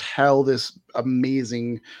tell this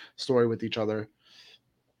amazing story with each other.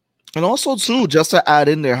 And also too, just to add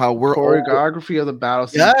in there, how we're choreography of the battle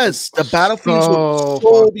scenes. Yes, the battle scenes were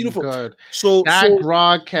so beautiful. Good. So that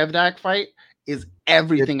Grog Kevdak fight is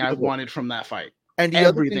everything I wanted from that fight. And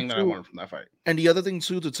everything that I wanted from that fight. And the other thing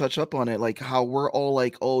too, to touch up on it, like how we're all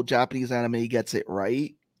like, oh, Japanese anime gets it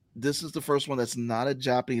right. This is the first one that's not a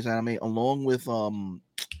Japanese anime, along with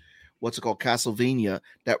what's it called, Castlevania,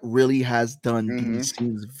 that really has done these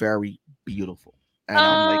scenes very beautiful. And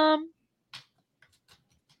I'm like,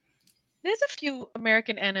 there's a few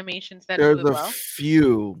American animations that there's do it well. a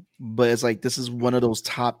few, but it's like this is one of those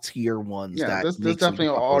top tier ones. Yeah, this definitely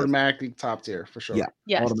automatically top tier for sure. Yeah,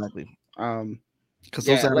 yes. automatically. Because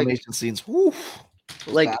those animation scenes,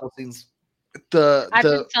 like battle scenes,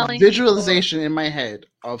 the visualization in my head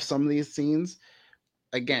of some of these scenes,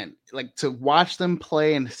 again, like to watch them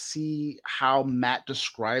play and see how Matt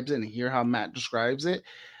describes it and hear how Matt describes it,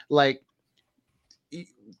 like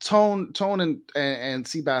Tone and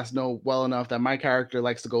Seabass know well enough that my character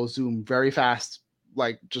likes to go zoom very fast,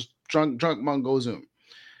 like just drunk monk go zoom.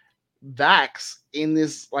 Vax in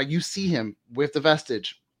this, like you see him with the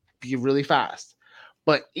vestige be really fast,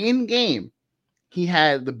 but in game he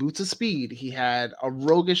had the boots of speed. He had a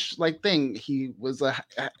roguish like thing. He was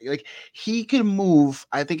like he could move.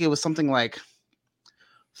 I think it was something like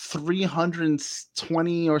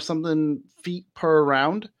 320 or something feet per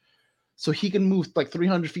round. So he can move like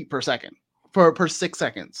 300 feet per second per 6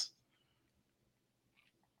 seconds,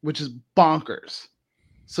 which is bonkers.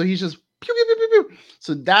 So he's just pew, pew, pew, pew, pew.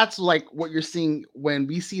 So that's like what you're seeing when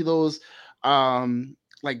we see those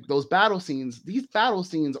like those battle scenes. These battle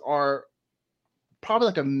scenes are probably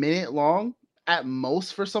like a minute long at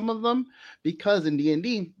most for some of them, because in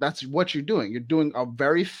D&D, that's what you're doing. You're doing a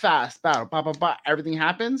very fast battle. Bah, bah, bah, everything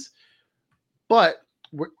happens, but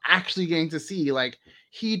we're actually getting to see like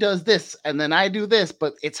he does this and then I do this,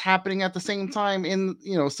 but it's happening at the same time in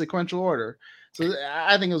sequential order. So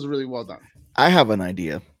I think it was really well done. I have an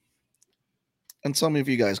idea, and tell me if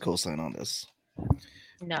you guys co-sign on this.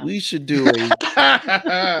 No, we should do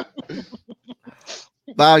a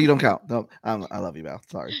Val, you don't count. No, I love you, Val.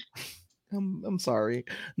 Sorry. I'm sorry.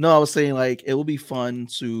 No, I was saying like it will be fun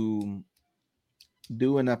to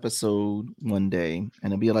do an episode one day, and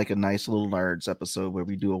it'll be like a nice little nerds episode where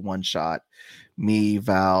we do a one shot, me,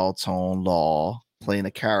 Val, Tone, Law playing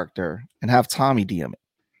a character, and have Tommy DM it.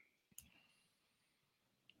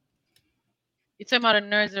 You talking about a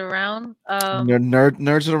Nerds Around?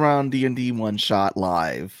 Nerds Around D&D one shot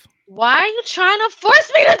live. Why are you trying to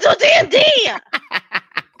force me to do D&D?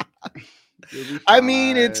 I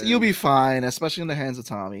mean, you'll be fine, especially in the hands of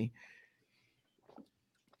Tommy.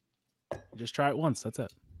 Just try it once. That's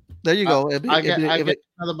it. There you go. I get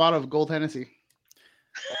another bottle of Gold Hennessy.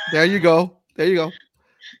 There you go. You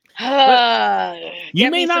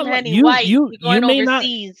may not like you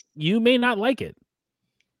may not like it.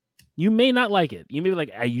 You may not like it. You may be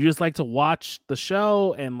like, you just like to watch the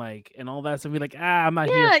show and all that stuff. Be like, I'm not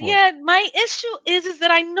here for it. Yeah. My issue is that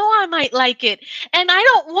I know I might like it, and I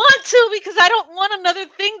don't want to because I don't want another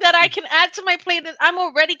thing that I can add to my plate. That I'm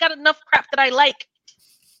already got enough crap that I like.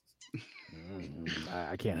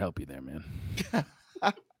 I can't help you there, man.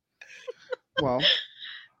 Well,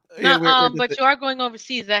 but you are going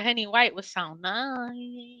overseas. That Henny White would sound nice.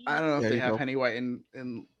 I don't know if they have Henny White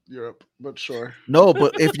in Europe, but sure. No,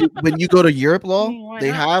 but when you go to Europe, Law, they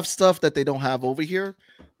have stuff that they don't have over here.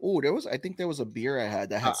 Oh, I think there was a beer I had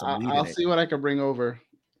that had some weed in it. I'll see what I can bring over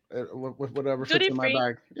whatever fits Duty in my free.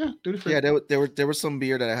 bag. Yeah, duty free. Yeah, there was some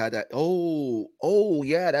beer that I had that. Oh,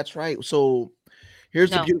 yeah, that's right. So here's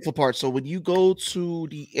the No. beautiful part. So when you go to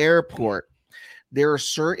the airport, there are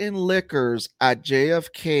certain liquors at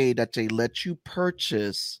JFK that they let you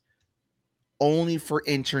purchase only for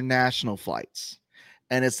international flights.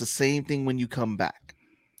 And it's the same thing when you come back.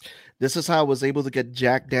 This is how I was able to get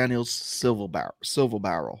Jack Daniel's Silver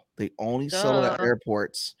Barrel. They only sell it at Duh.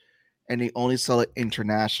 airports and they only sell it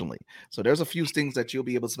internationally. So there's a few things that you'll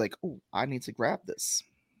be able to like, oh, I need to grab this.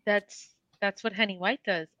 That's what Henny White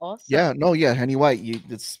does also. Yeah, no, yeah, Henny White.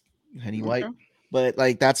 It's Henny White. Mhm. But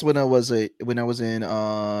like that's when I was in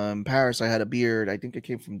Paris. I had a beer. I think it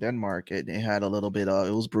came from Denmark. It had a little bit.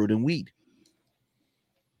 It was brewed in weed.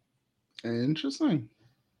 Interesting.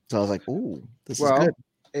 So I was like, "Ooh, this is Well, good."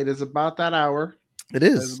 it is about that hour. It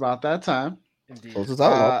It's is. about that time. Indeed. Close this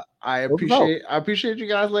out, love. I Close this out. appreciate you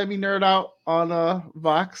guys letting me nerd out on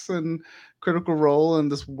Vox and Critical Role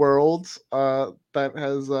and this world that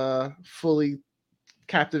has fully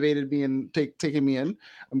captivated me and taken me in.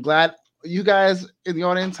 I'm glad you guys in the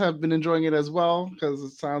audience have been enjoying it as well, because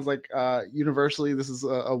it sounds like universally this is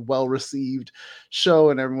a well-received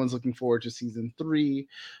show and everyone's looking forward to season 3.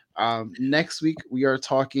 Next week we are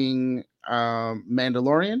talking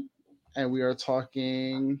Mandalorian and we are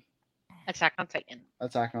talking Attack on Titan.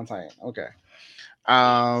 Okay.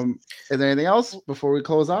 Is there anything else before we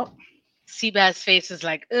close out? Seabass face is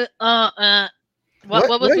like, What was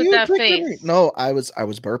are with you that clicking me? face? No, I was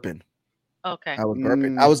burping. Okay. I was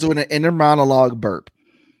burping. I was doing an inner monologue burp.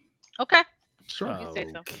 Okay. Sure. You say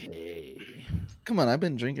so. Okay. Come on, I've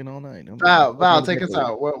been drinking all night. Val, take us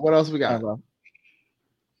out. What else we got?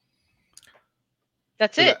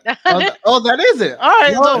 That's it. That is it. All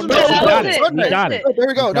right. No, so no, today- we got it. Sunday. We got it. Oh, there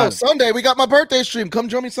we go. You No, got it. Sunday we got my birthday stream. Come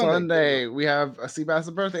join me Sunday. Sunday we have a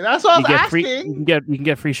Seabass' birthday. That's what I You was get asking. free. You can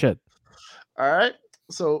get free shit. All right.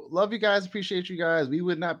 So love you guys. Appreciate you guys. We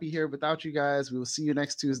would not be here without you guys. We will see you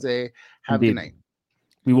next Tuesday. Have a Indeed. good night.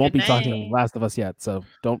 We won't Good be talking night. about Last of Us yet, so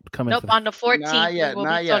don't come in. Nope. for that. On the 14th, Not yet, we will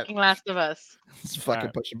not be yet. talking Last of Us. It's fucking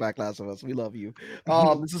Alright. pushing back Last of Us. We love you.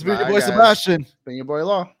 This is Bye, your boy guys. Sebastian. Been your boy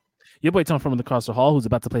Law. Your boy Tom from the Costa Hall, who's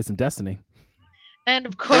about to play some Destiny. And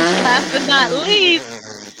of course, last but not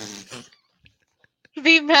least,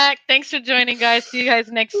 V-Mac. Thanks for joining, guys. See you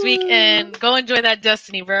guys next week, and go enjoy that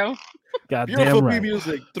Destiny, bro. God Beautiful damn B right.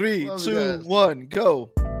 music. 3, Love you 2, guys. 1,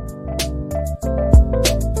 go.